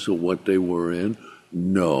circumstances of what they were in?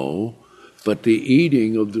 No. But the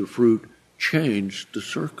eating of the fruit changed the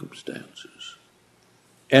circumstances.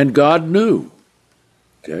 And God knew.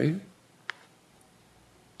 Okay?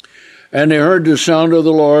 And they heard the sound of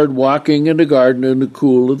the Lord walking in the garden in the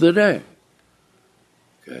cool of the day.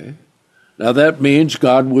 Okay? Now that means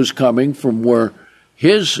God was coming from where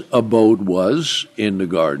his abode was in the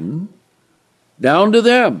garden down to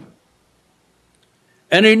them.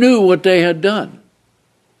 And he knew what they had done.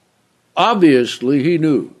 Obviously, he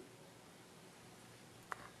knew.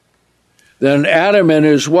 Then Adam and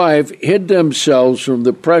his wife hid themselves from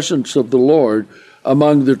the presence of the Lord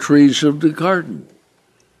among the trees of the garden.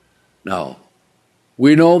 Now,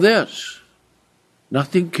 we know this.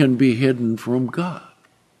 Nothing can be hidden from God.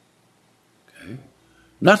 Okay?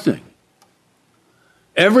 Nothing.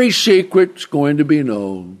 Every secret's going to be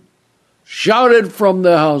known, shouted from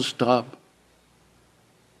the housetop,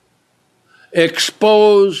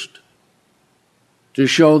 exposed to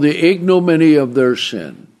show the ignominy of their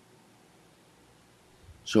sin.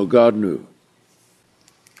 So God knew.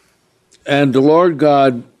 And the Lord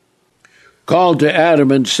God called to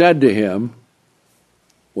Adam and said to him,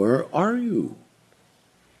 "Where are you?"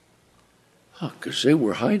 Because they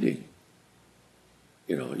were hiding.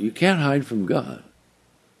 You can't hide from God.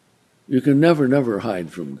 You can never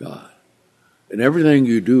hide from God. And everything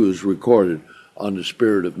you do is recorded on the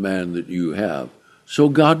spirit of man that you have. So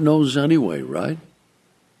God knows anyway, right?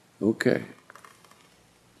 Okay.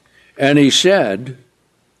 And he said,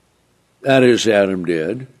 that is, Adam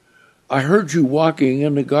did, "I heard you walking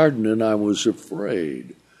in the garden and I was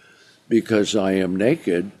afraid because I am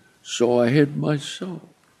naked, so I hid myself."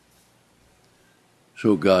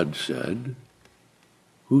 So God said,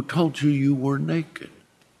 "Who told you you were naked?"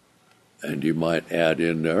 And you might add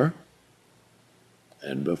in there,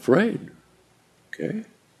 "and afraid." Okay?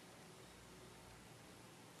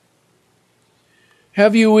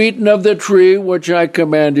 "Have you eaten of the tree which I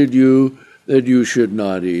commanded you that you should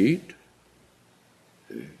not eat?"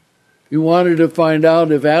 You wanted to find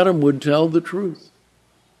out if Adam would tell the truth.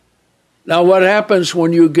 Now, what happens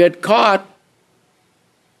when you get caught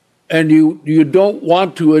and you don't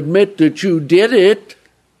want to admit that you did it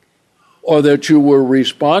or that you were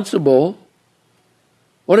responsible?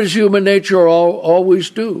 What does human nature always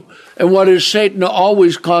do? And what does Satan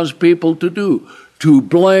always cause people to do? To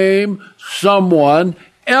blame someone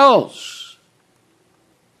else.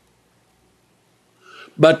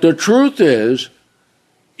 But the truth is,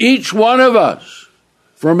 each one of us,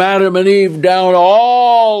 from Adam and Eve down to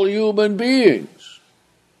all human beings,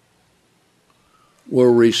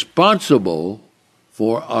 were responsible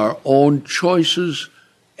for our own choices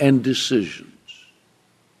and decisions.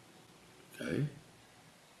 Okay?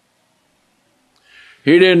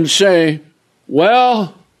 He didn't say,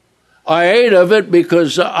 "Well, I ate of it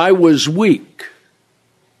because I was weak."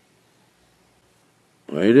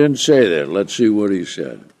 Well, he didn't say that. Let's see what he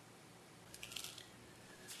said.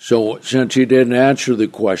 So since he didn't answer the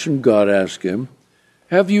question, God asked him,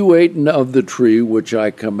 "Have you eaten of the tree which I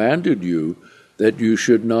commanded you that you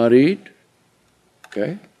should not eat?"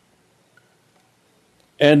 Okay?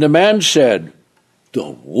 And the man said, "The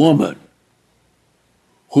woman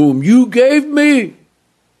whom you gave me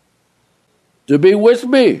to be with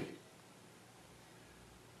me,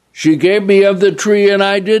 she gave me of the tree and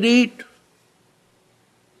I did eat."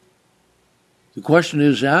 The question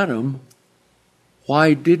is, Adam,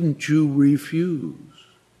 why didn't you refuse?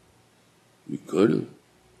 You could have.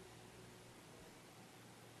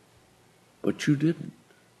 But you didn't.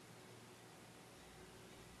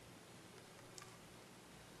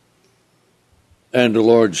 And the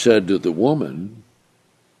Lord said to the woman,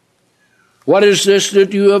 "What is this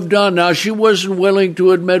that you have done?" Now she wasn't willing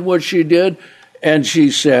to admit what she did, and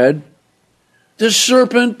she said, "The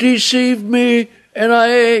serpent deceived me and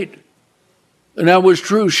I ate." And that was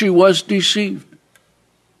true. She was deceived.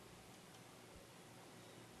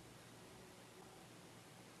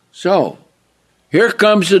 So, here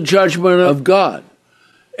comes the judgment of God.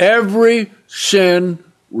 Every sin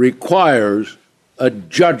requires a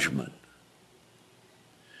judgment.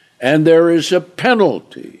 And there is a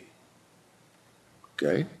penalty.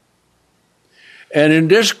 Okay? And in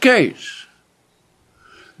this case,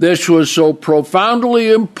 this was so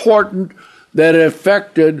profoundly important that it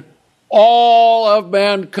affected all of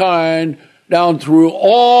mankind down through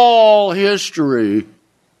all history.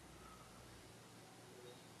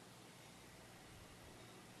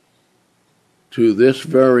 To this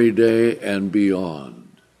very day and beyond.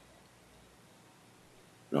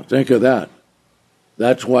 Now think of that.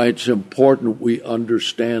 That's why it's important we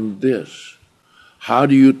understand this. How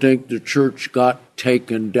do you think the church got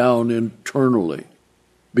taken down internally?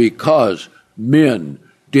 Because men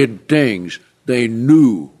did things they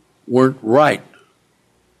knew weren't right.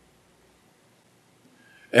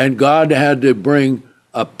 And God had to bring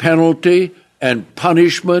a penalty and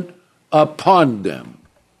punishment upon them.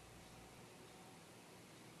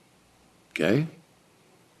 Okay?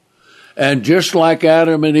 And just like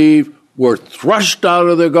Adam and Eve were thrust out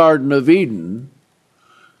of the Garden of Eden,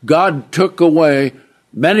 God took away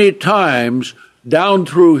many times down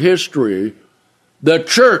through history the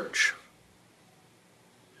church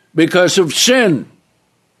because of sin,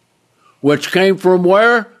 which came from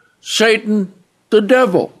where? Satan, the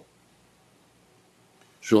devil.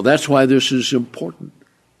 So that's why this is important.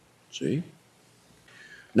 See?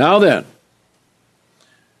 Now then,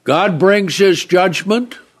 God brings his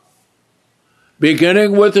judgment,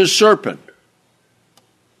 beginning with the serpent.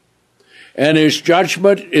 And his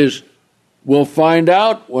judgment is, we'll find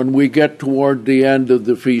out when we get toward the end of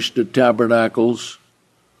the Feast of Tabernacles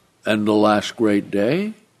and the last great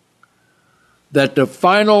day, that the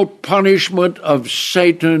final punishment of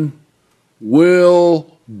Satan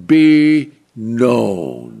will be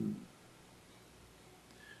known.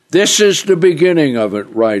 This is the beginning of it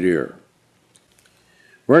right here.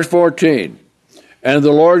 Verse 14, and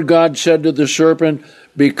the Lord God said to the serpent,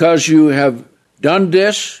 because you have done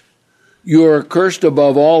this, you are cursed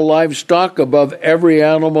above all livestock, above every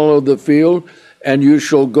animal of the field, and you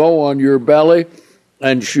shall go on your belly,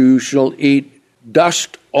 and you shall eat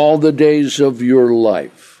dust all the days of your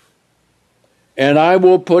life. And I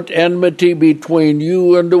will put enmity between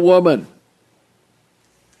you and the woman,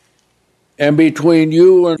 and between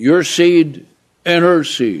you and your seed and her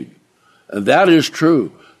seed. And that is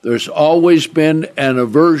true. There's always been an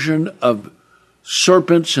aversion of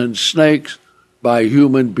serpents and snakes by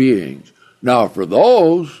human beings. Now, for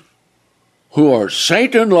those who are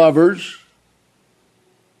Satan lovers,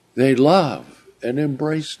 they love and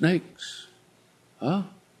embrace snakes. Huh?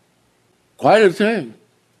 Quite a thing.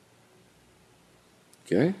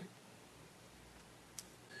 Okay?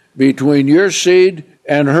 Between your seed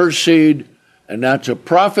and her seed, and that's a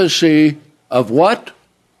prophecy of what?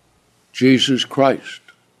 Jesus Christ.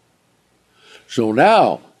 So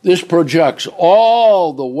now, this projects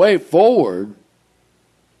all the way forward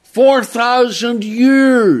 4,000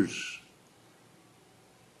 years.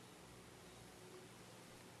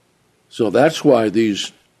 So that's why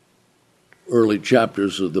these early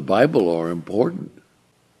chapters of the Bible are important.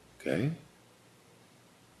 Okay?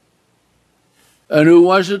 And who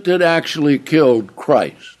was it that actually killed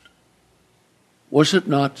Christ? Was it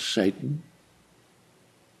not Satan?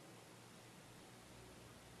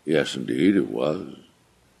 Yes, indeed, it was.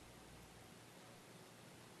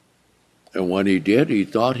 And when he did, he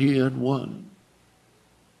thought he had won.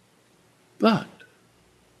 But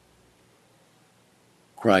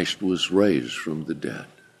Christ was raised from the dead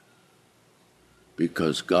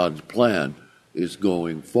because God's plan is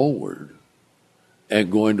going forward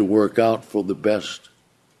and going to work out for the best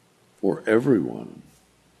for everyone.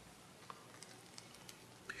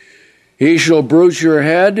 He shall bruise your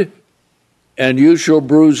head, and you shall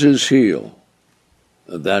bruise his heel.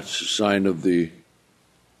 That's a sign of the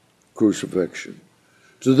crucifixion.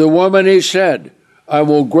 To the woman he said, I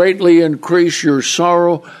will greatly increase your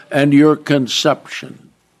sorrow and your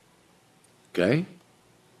conception. Okay?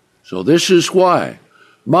 So this is why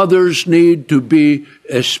mothers need to be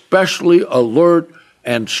especially alert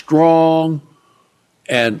and strong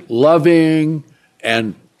and loving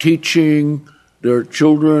and teaching their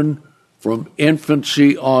children from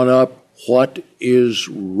infancy on up what is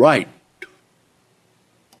right.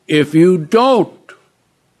 If you don't,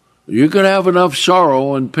 you can have enough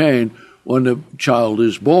sorrow and pain when the child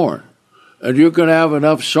is born. And you can have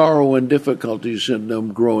enough sorrow and difficulties in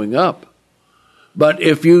them growing up. But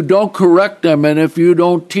if you don't correct them and if you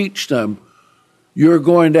don't teach them, you're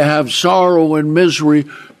going to have sorrow and misery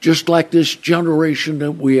just like this generation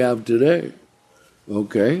that we have today.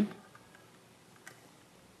 Okay?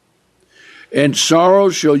 In sorrow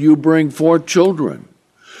shall you bring forth children.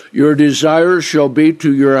 Your desire shall be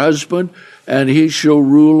to your husband, and he shall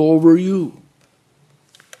rule over you.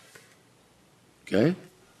 Okay?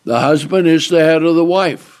 The husband is the head of the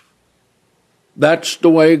wife. That's the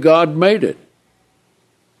way God made it.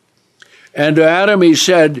 And to Adam he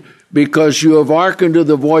said, because you have hearkened to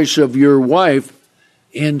the voice of your wife,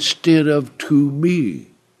 instead of to me,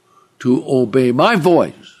 to obey my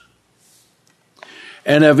voice,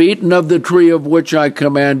 and have eaten of the tree of which I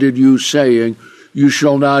commanded you, saying, you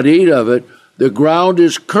shall not eat of it. The ground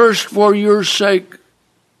is cursed for your sake,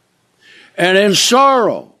 and in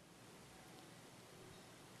sorrow.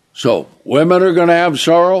 So, women are going to have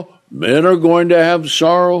sorrow. Men are going to have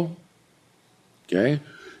sorrow. Okay?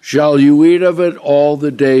 Shall you eat of it all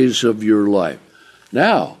the days of your life?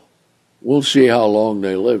 Now, we'll see how long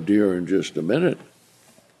they lived here in just a minute.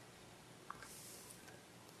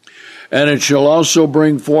 And it shall also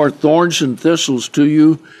bring forth thorns and thistles to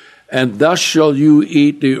you, and thus shall you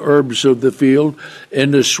eat the herbs of the field.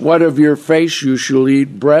 In the sweat of your face you shall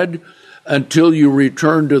eat bread, until you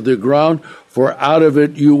return to the ground, for out of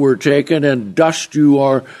it you were taken, and dust you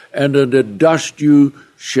are, and in the dust you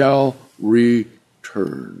shall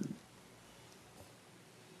return.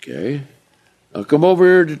 Okay? Now come over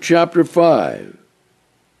here to chapter 5.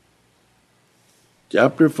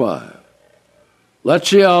 Chapter 5. Let's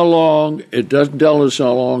see how long. It doesn't tell us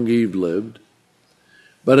how long Eve lived,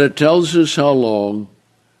 but it tells us how long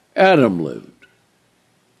Adam lived.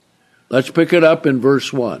 Let's pick it up in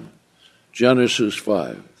verse 1, Genesis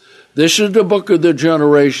 5. This is the book of the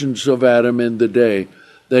generations of Adam in the day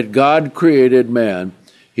that God created man.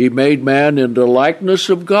 He made man in the likeness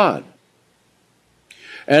of God.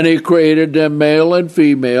 And he created them male and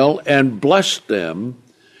female, and blessed them,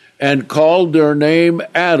 and called their name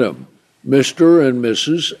Adam, Mr. and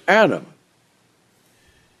Mrs. Adam,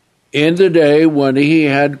 in the day when he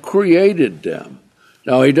had created them.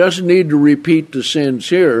 Now, he doesn't need to repeat the sins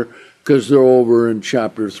here, because they're over in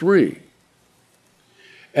chapter 3.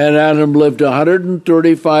 And Adam lived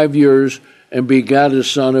 135 years, and begat a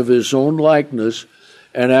son of his own likeness,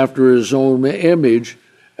 and after his own image,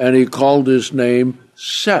 and he called his name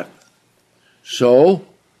Seth. So,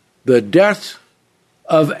 the death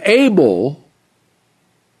of Abel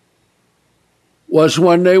was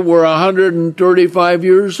when they were 135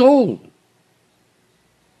 years old.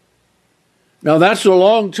 Now, that's a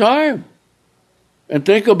long time. And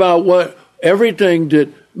think about what everything that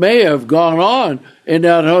may have gone on in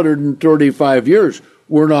that 135 years.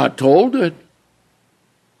 We're not told it.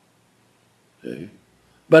 Okay.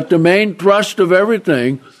 But the main thrust of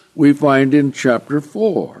everything we find in chapter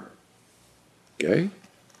 4. Okay?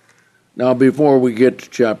 Now, before we get to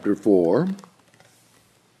chapter 4,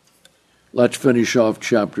 let's finish off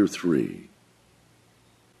chapter 3.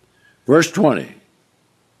 Verse 20.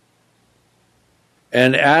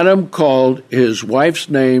 And Adam called his wife's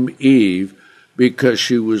name Eve, because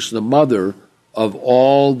she was the mother of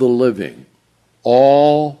all the living,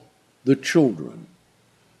 all the children.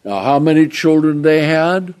 Now, how many children they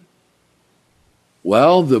had?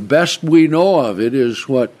 Well, the best we know of it is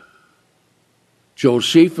what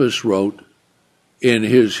Josephus wrote in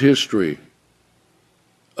his history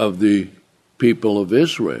of the people of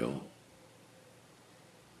Israel,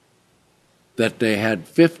 that they had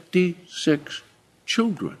 56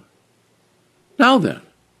 children. Now then,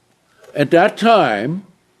 at that time,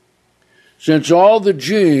 since all the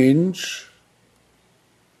genes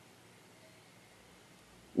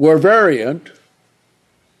were variant,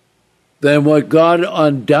 then what God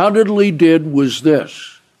undoubtedly did was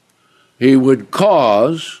this. He would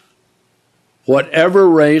cause whatever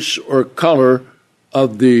race or color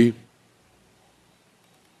of the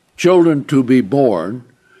children to be born,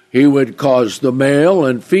 he would cause the male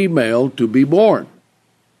and female to be born.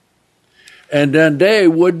 And then they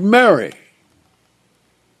would marry.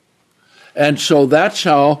 And so that's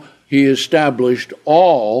how he established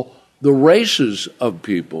all the races of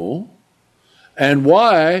people, and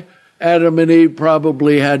why Adam and Eve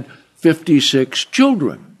probably had 56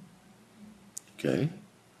 children. Okay?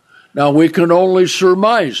 Now, we can only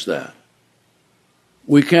surmise that.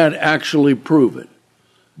 We can't actually prove it.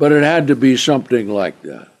 But it had to be something like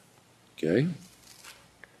that. Okay?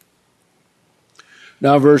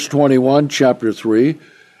 Now, verse 21, chapter 3.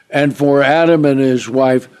 And for Adam and his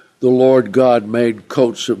wife, the Lord God made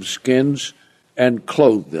coats of skins and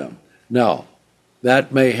clothed them. Now,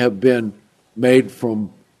 that may have been made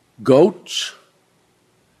from goats,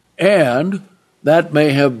 and that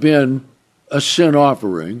may have been a sin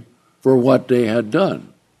offering for what they had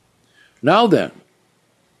done. Now then,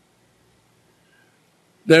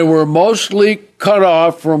 they were mostly cut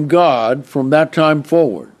off from God from that time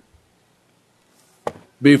forward.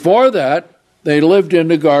 Before that, they lived in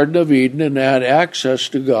the Garden of Eden and had access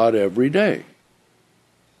to God every day.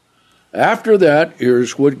 After that,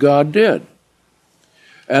 here's what God did.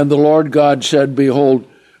 And the Lord God said, behold,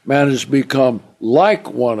 man has become like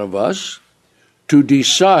one of us to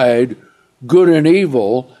decide good and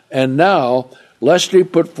evil, and now, lest he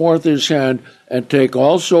put forth his hand and take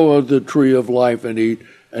also of the tree of life and eat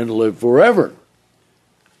and live forever.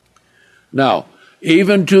 Now,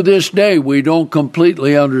 even to this day, we don't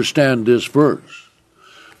completely understand this verse.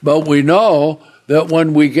 But we know that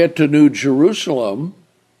when we get to New Jerusalem,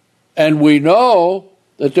 and we know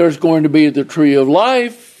that there's going to be the tree of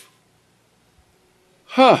life,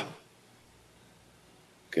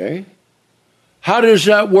 okay, how does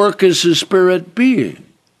that work as a spirit being?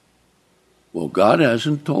 Well, God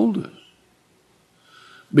hasn't told us.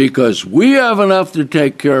 Because we have enough to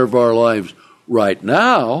take care of our lives right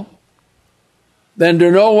now than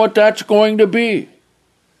to know what that's going to be.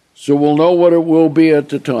 So we'll know what it will be at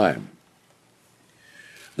the time.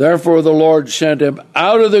 Therefore the Lord sent him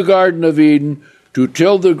out of the Garden of Eden to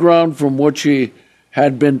till the ground from which he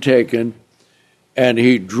had been taken, and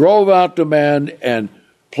he drove out the man and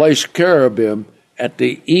placed cherubim at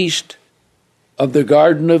the east of the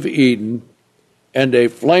Garden of Eden, and a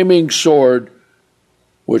flaming sword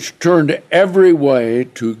which turned every way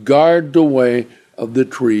to guard the way of the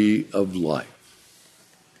tree of life.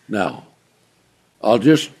 Now, I'll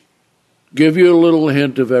just give you a little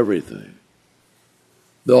hint of everything.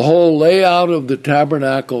 The whole layout of the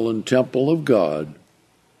tabernacle and temple of God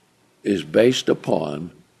is based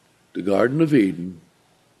upon the Garden of Eden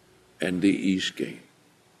and the east gate.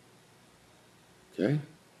 Okay?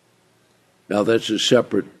 Now that's a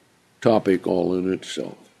separate topic all in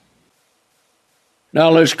itself. Now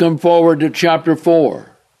let's come forward to chapter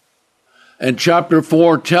 4. And chapter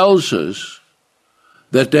 4 tells us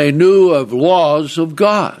that they knew of laws of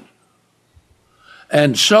God.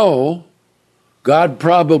 And so, God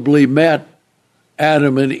probably met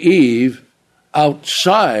Adam and Eve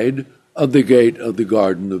outside of the gate of the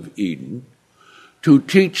Garden of Eden to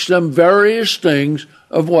teach them various things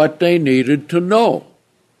of what they needed to know.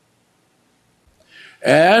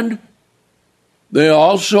 And they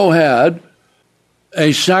also had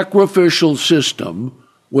a sacrificial system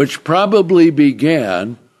which probably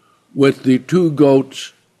began with the 2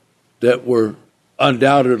 goats that were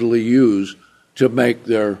undoubtedly used to make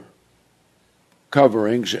their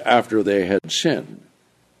coverings after they had sinned.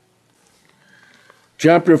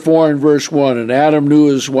 Chapter 4 and verse 1, and Adam knew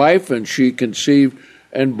his wife, and she conceived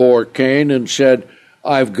and bore Cain, and said,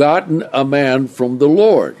 I've gotten a man from the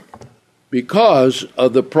Lord, because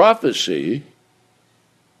of the prophecy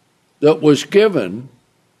that was given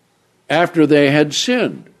after they had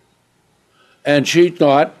sinned. And she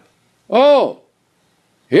thought, oh,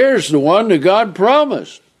 here's the one that God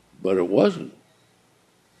promised. But it wasn't.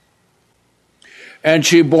 And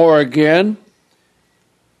she bore again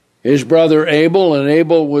his brother Abel, and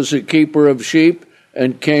Abel was a keeper of sheep,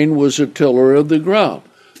 and Cain was a tiller of the ground.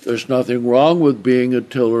 There's nothing wrong with being a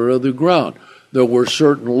tiller of the ground. There were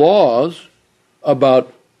certain laws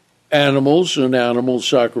about animals and animal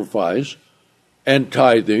sacrifice and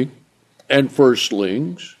tithing and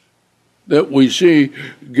firstlings that we see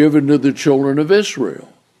given to the children of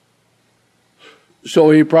Israel.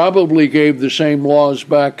 So he probably gave the same laws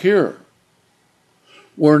back here.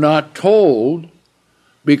 We're not told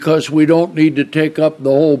because we don't need to take up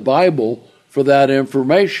the whole Bible for that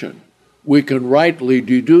information. We can rightly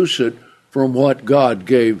deduce it from what God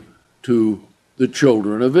gave to the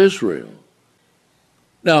children of Israel.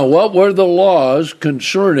 Now, what were the laws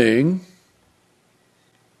concerning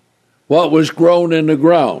what was grown in the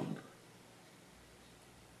ground?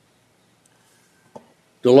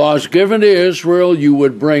 The laws given to Israel, you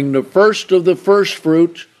would bring the first of the first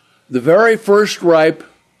fruits, the very first ripe,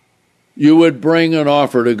 you would bring an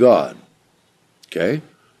offer to God. Okay?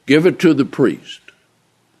 Give it to the priest.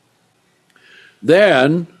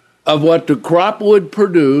 Then, of what the crop would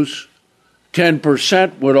produce,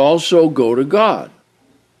 10% would also go to God.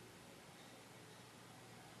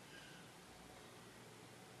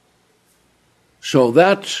 So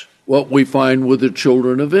that's what we find with the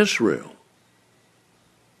children of Israel.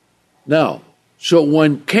 Now, so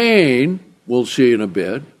when Cain, we'll see in a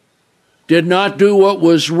bit, did not do what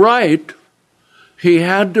was right, he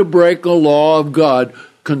had to break a law of God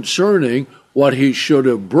concerning what he should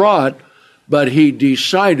have brought, but he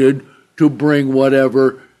decided to bring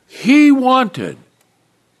whatever he wanted.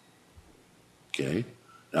 Okay?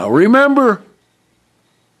 Now remember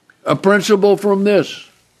a principle from this.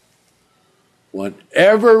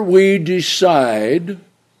 Whenever we decide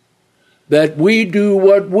that we do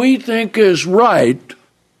what we think is right,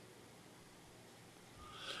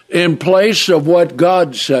 in place of what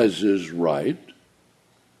God says is right,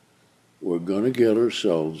 we're going to get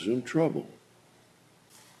ourselves in trouble.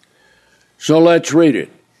 So let's read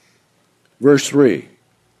it. Verse 3.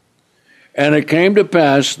 And it came to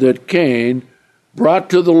pass that Cain brought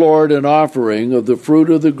to the Lord an offering of the fruit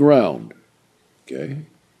of the ground. Okay?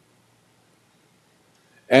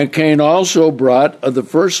 And Cain also brought of the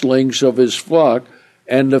firstlings of his flock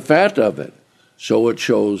and the fat of it. So it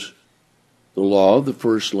shows the law of the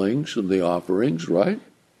firstlings and the offerings, right?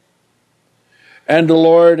 And the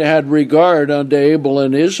Lord had regard unto Abel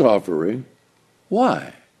and his offering.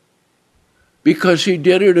 Why? Because he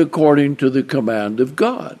did it according to the command of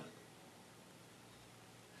God.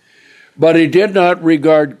 But he did not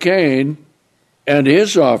regard Cain and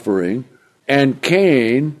his offering, and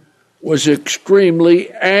Cain was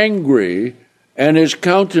extremely angry, and his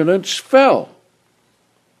countenance fell.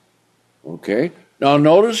 Okay? Now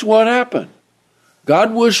notice what happened.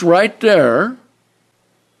 God was right there,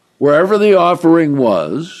 wherever the offering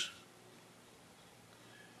was,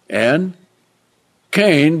 and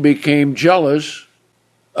Cain became jealous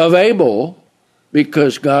of Abel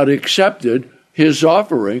because God accepted his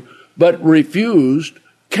offering, but refused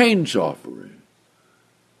Cain's offering.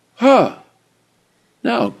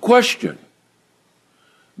 Now, question.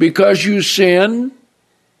 Because you sin,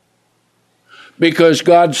 because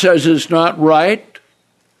God says it's not right,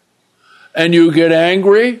 and you get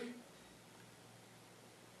angry,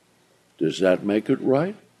 does that make it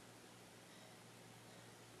right?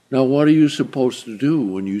 Now, what are you supposed to do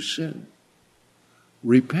when you sin?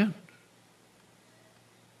 Repent.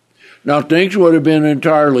 Now, things would have been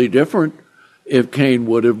entirely different if Cain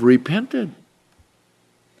would have repented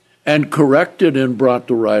and corrected and brought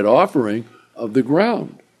the right offering of the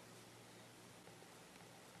ground.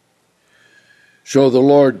 So the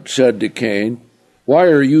Lord said to Cain, why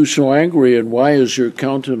are you so angry, and why is your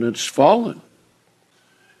countenance fallen?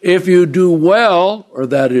 If you do well, or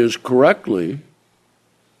that is correctly,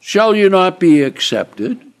 shall you not be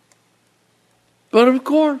accepted? But of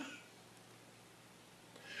course.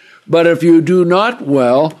 But if you do not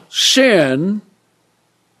well, sin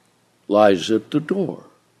lies at the door.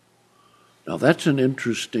 Now that's an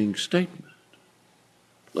interesting statement.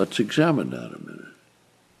 Let's examine that a minute.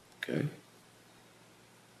 Okay?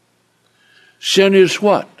 Sin is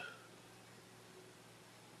what?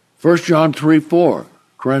 1 John 3:4,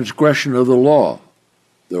 transgression of the law.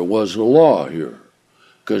 There was a law here,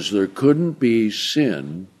 because there couldn't be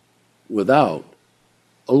sin without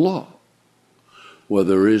a law. Where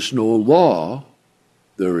there is no law,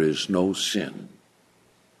 there is no sin.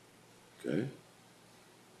 Okay?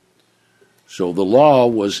 So the law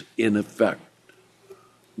was in effect.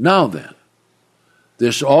 Now then,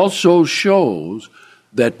 this also shows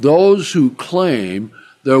that those who claim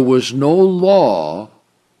there was no law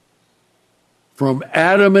from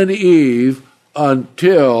Adam and Eve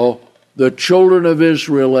until the children of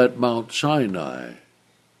Israel at Mount Sinai,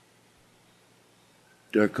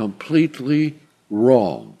 they're completely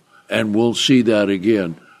wrong. And we'll see that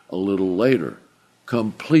again a little later.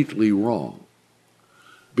 Completely wrong.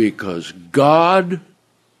 Because God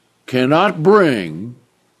cannot bring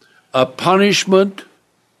a punishment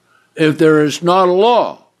if there is not a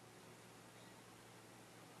law.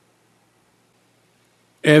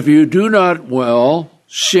 If you do not well,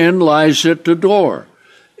 sin lies at the door.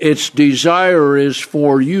 Its desire is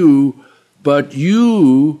for you, but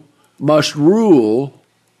you must rule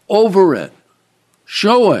over it,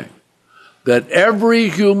 showing that every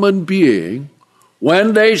human being,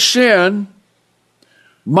 when they sin,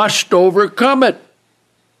 must overcome it.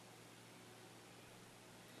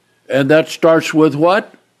 And that starts with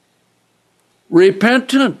what?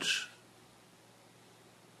 Repentance.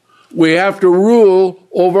 We have to rule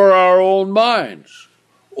over our own minds,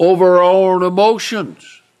 over our own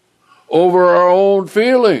emotions, over our own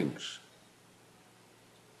feelings.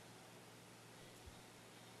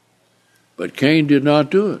 But Cain did not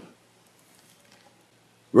do it.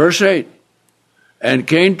 Verse 8. And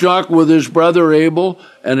Cain talked with his brother Abel,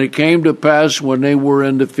 and it came to pass when they were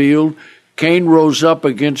in the field, Cain rose up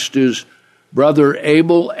against his brother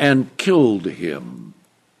Abel and killed him.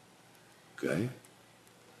 Okay?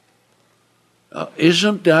 Now,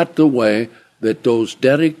 isn't that the way that those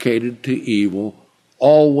dedicated to evil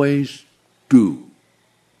always do?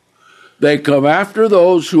 They come after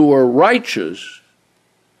those who are righteous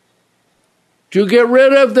to get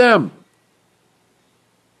rid of them.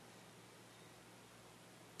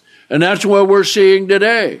 And that's what we're seeing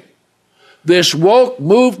today. This woke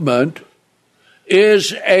movement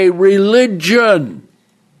is a religion.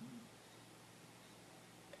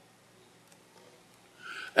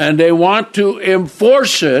 and they want to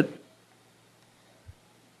enforce it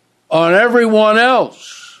on everyone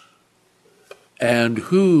else. And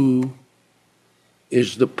who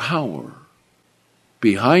is the power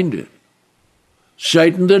behind it?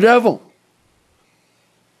 Satan the devil.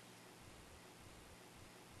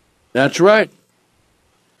 That's right.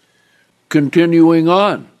 Continuing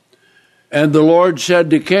on. And the Lord said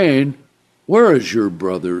to Cain, where is your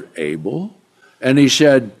brother Abel? And he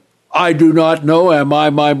said, I do not know. Am I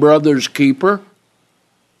my brother's keeper?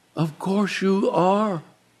 Of course you are.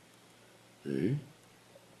 See?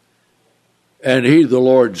 And he, the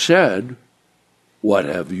Lord, said, what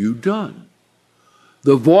have you done?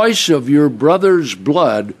 The voice of your brother's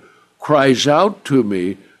blood cries out to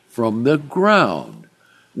me from the ground.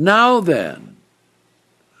 Now then,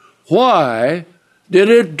 why did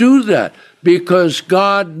it do that? Because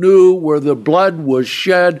God knew where the blood was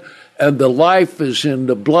shed, and the life is in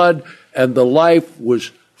the blood, and the life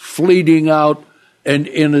was fleeting out and,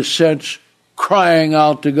 in a sense, crying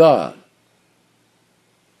out to God.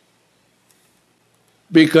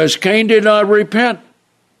 Because Cain did not repent.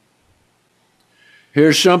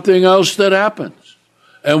 Here's something else that happens,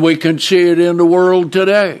 and we can see it in the world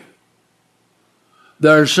today.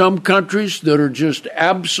 There are some countries that are just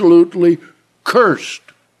absolutely cursed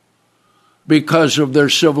because of their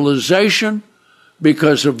civilization,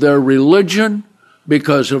 because of their religion,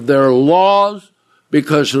 because of their laws,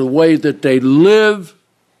 because of the way that they live,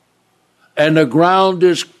 and the ground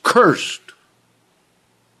is cursed.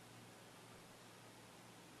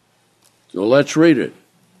 So let's read it.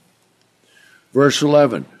 Verse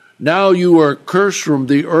 11. Now you are cursed from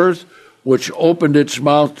the earth, which opened its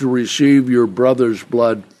mouth to receive your brother's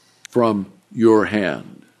blood from your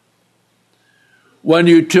hand. When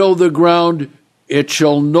you till the ground, it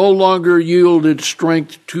shall no longer yield its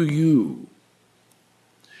strength to you.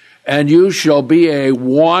 And you shall be a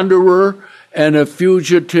wanderer and a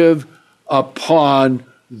fugitive upon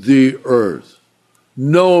the earth.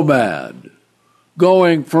 Nomad,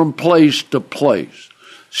 going from place to place,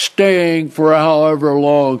 staying for however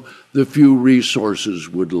long the few resources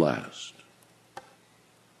would last.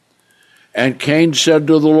 And Cain said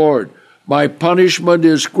to the Lord, my punishment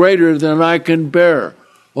is greater than I can bear.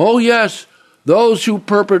 Oh yes, those who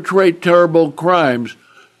perpetrate terrible crimes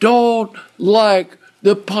don't like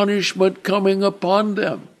the punishment coming upon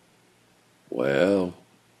them. Well,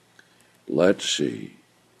 let's see.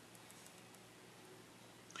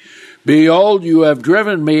 Behold, you have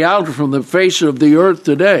driven me out from the face of the earth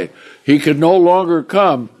today. He could no longer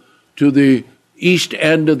come to the east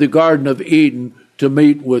end of the Garden of Eden to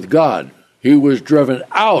meet with God. He was driven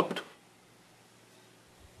out.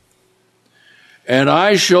 And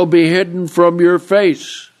I shall be hidden from your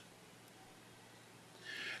face.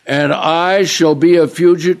 And I shall be a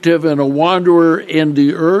fugitive and a wanderer in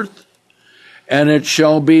the earth. And it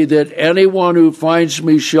shall be that anyone who finds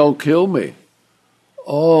me shall kill me.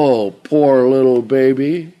 Oh, poor little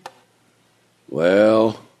baby.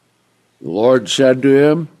 Well, the Lord said to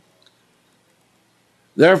him,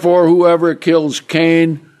 therefore, whoever kills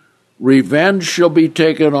Cain, revenge shall be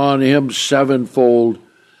taken on him sevenfold.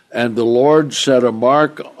 And the Lord set a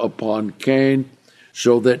mark upon Cain,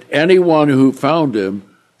 so that anyone who found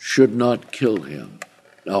him should not kill him.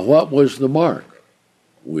 Now, what was the mark?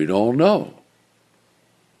 We don't know.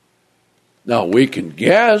 Now, we can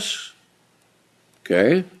guess.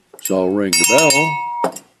 Okay, so I'll ring the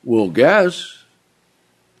bell. We'll guess.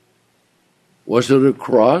 Was it a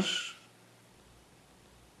cross?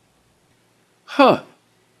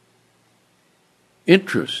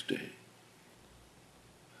 Interesting.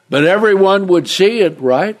 But everyone would see it,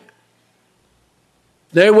 right?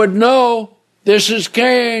 They would know this is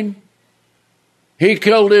Cain. He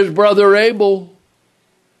killed his brother Abel.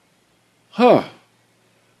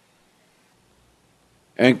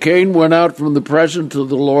 And Cain went out from the presence of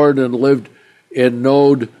the Lord and lived in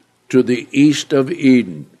Nod to the east of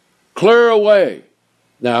Eden. Clear away.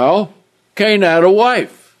 Now, Cain had a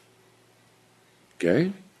wife.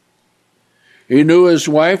 Okay? He knew his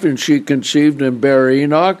wife, and she conceived and bare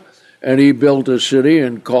Enoch, and he built a city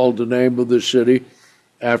and called the name of the city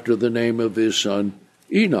after the name of his son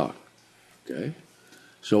Enoch. Okay?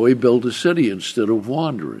 So he built a city instead of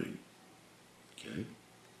wandering. Okay?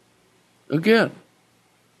 Again.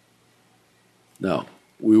 Now,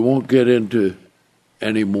 we won't get into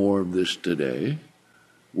any more of this today.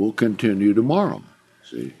 We'll continue tomorrow.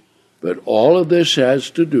 See? But all of this has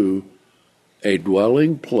to do a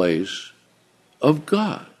dwelling place of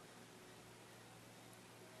God.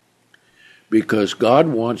 Because God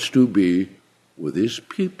wants to be with his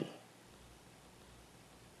people.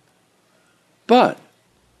 But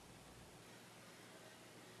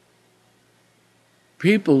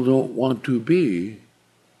people don't want to be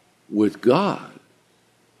with God,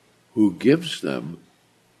 who gives them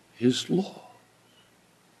his law.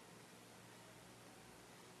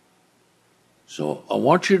 So I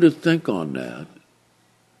want you to think on that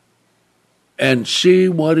and see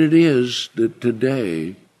what it is that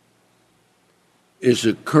today is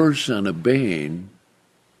a curse and a bane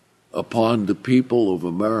upon the people of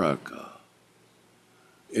America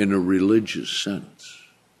in a religious sense,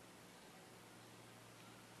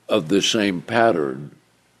 of the same pattern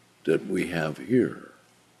that we have here,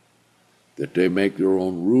 that they make their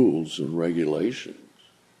own rules and regulations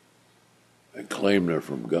and claim they're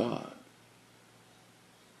from God.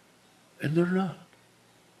 And they're not.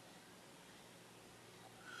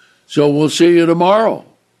 So we'll see you tomorrow.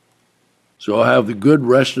 So have the good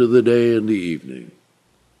rest of the day and the evening.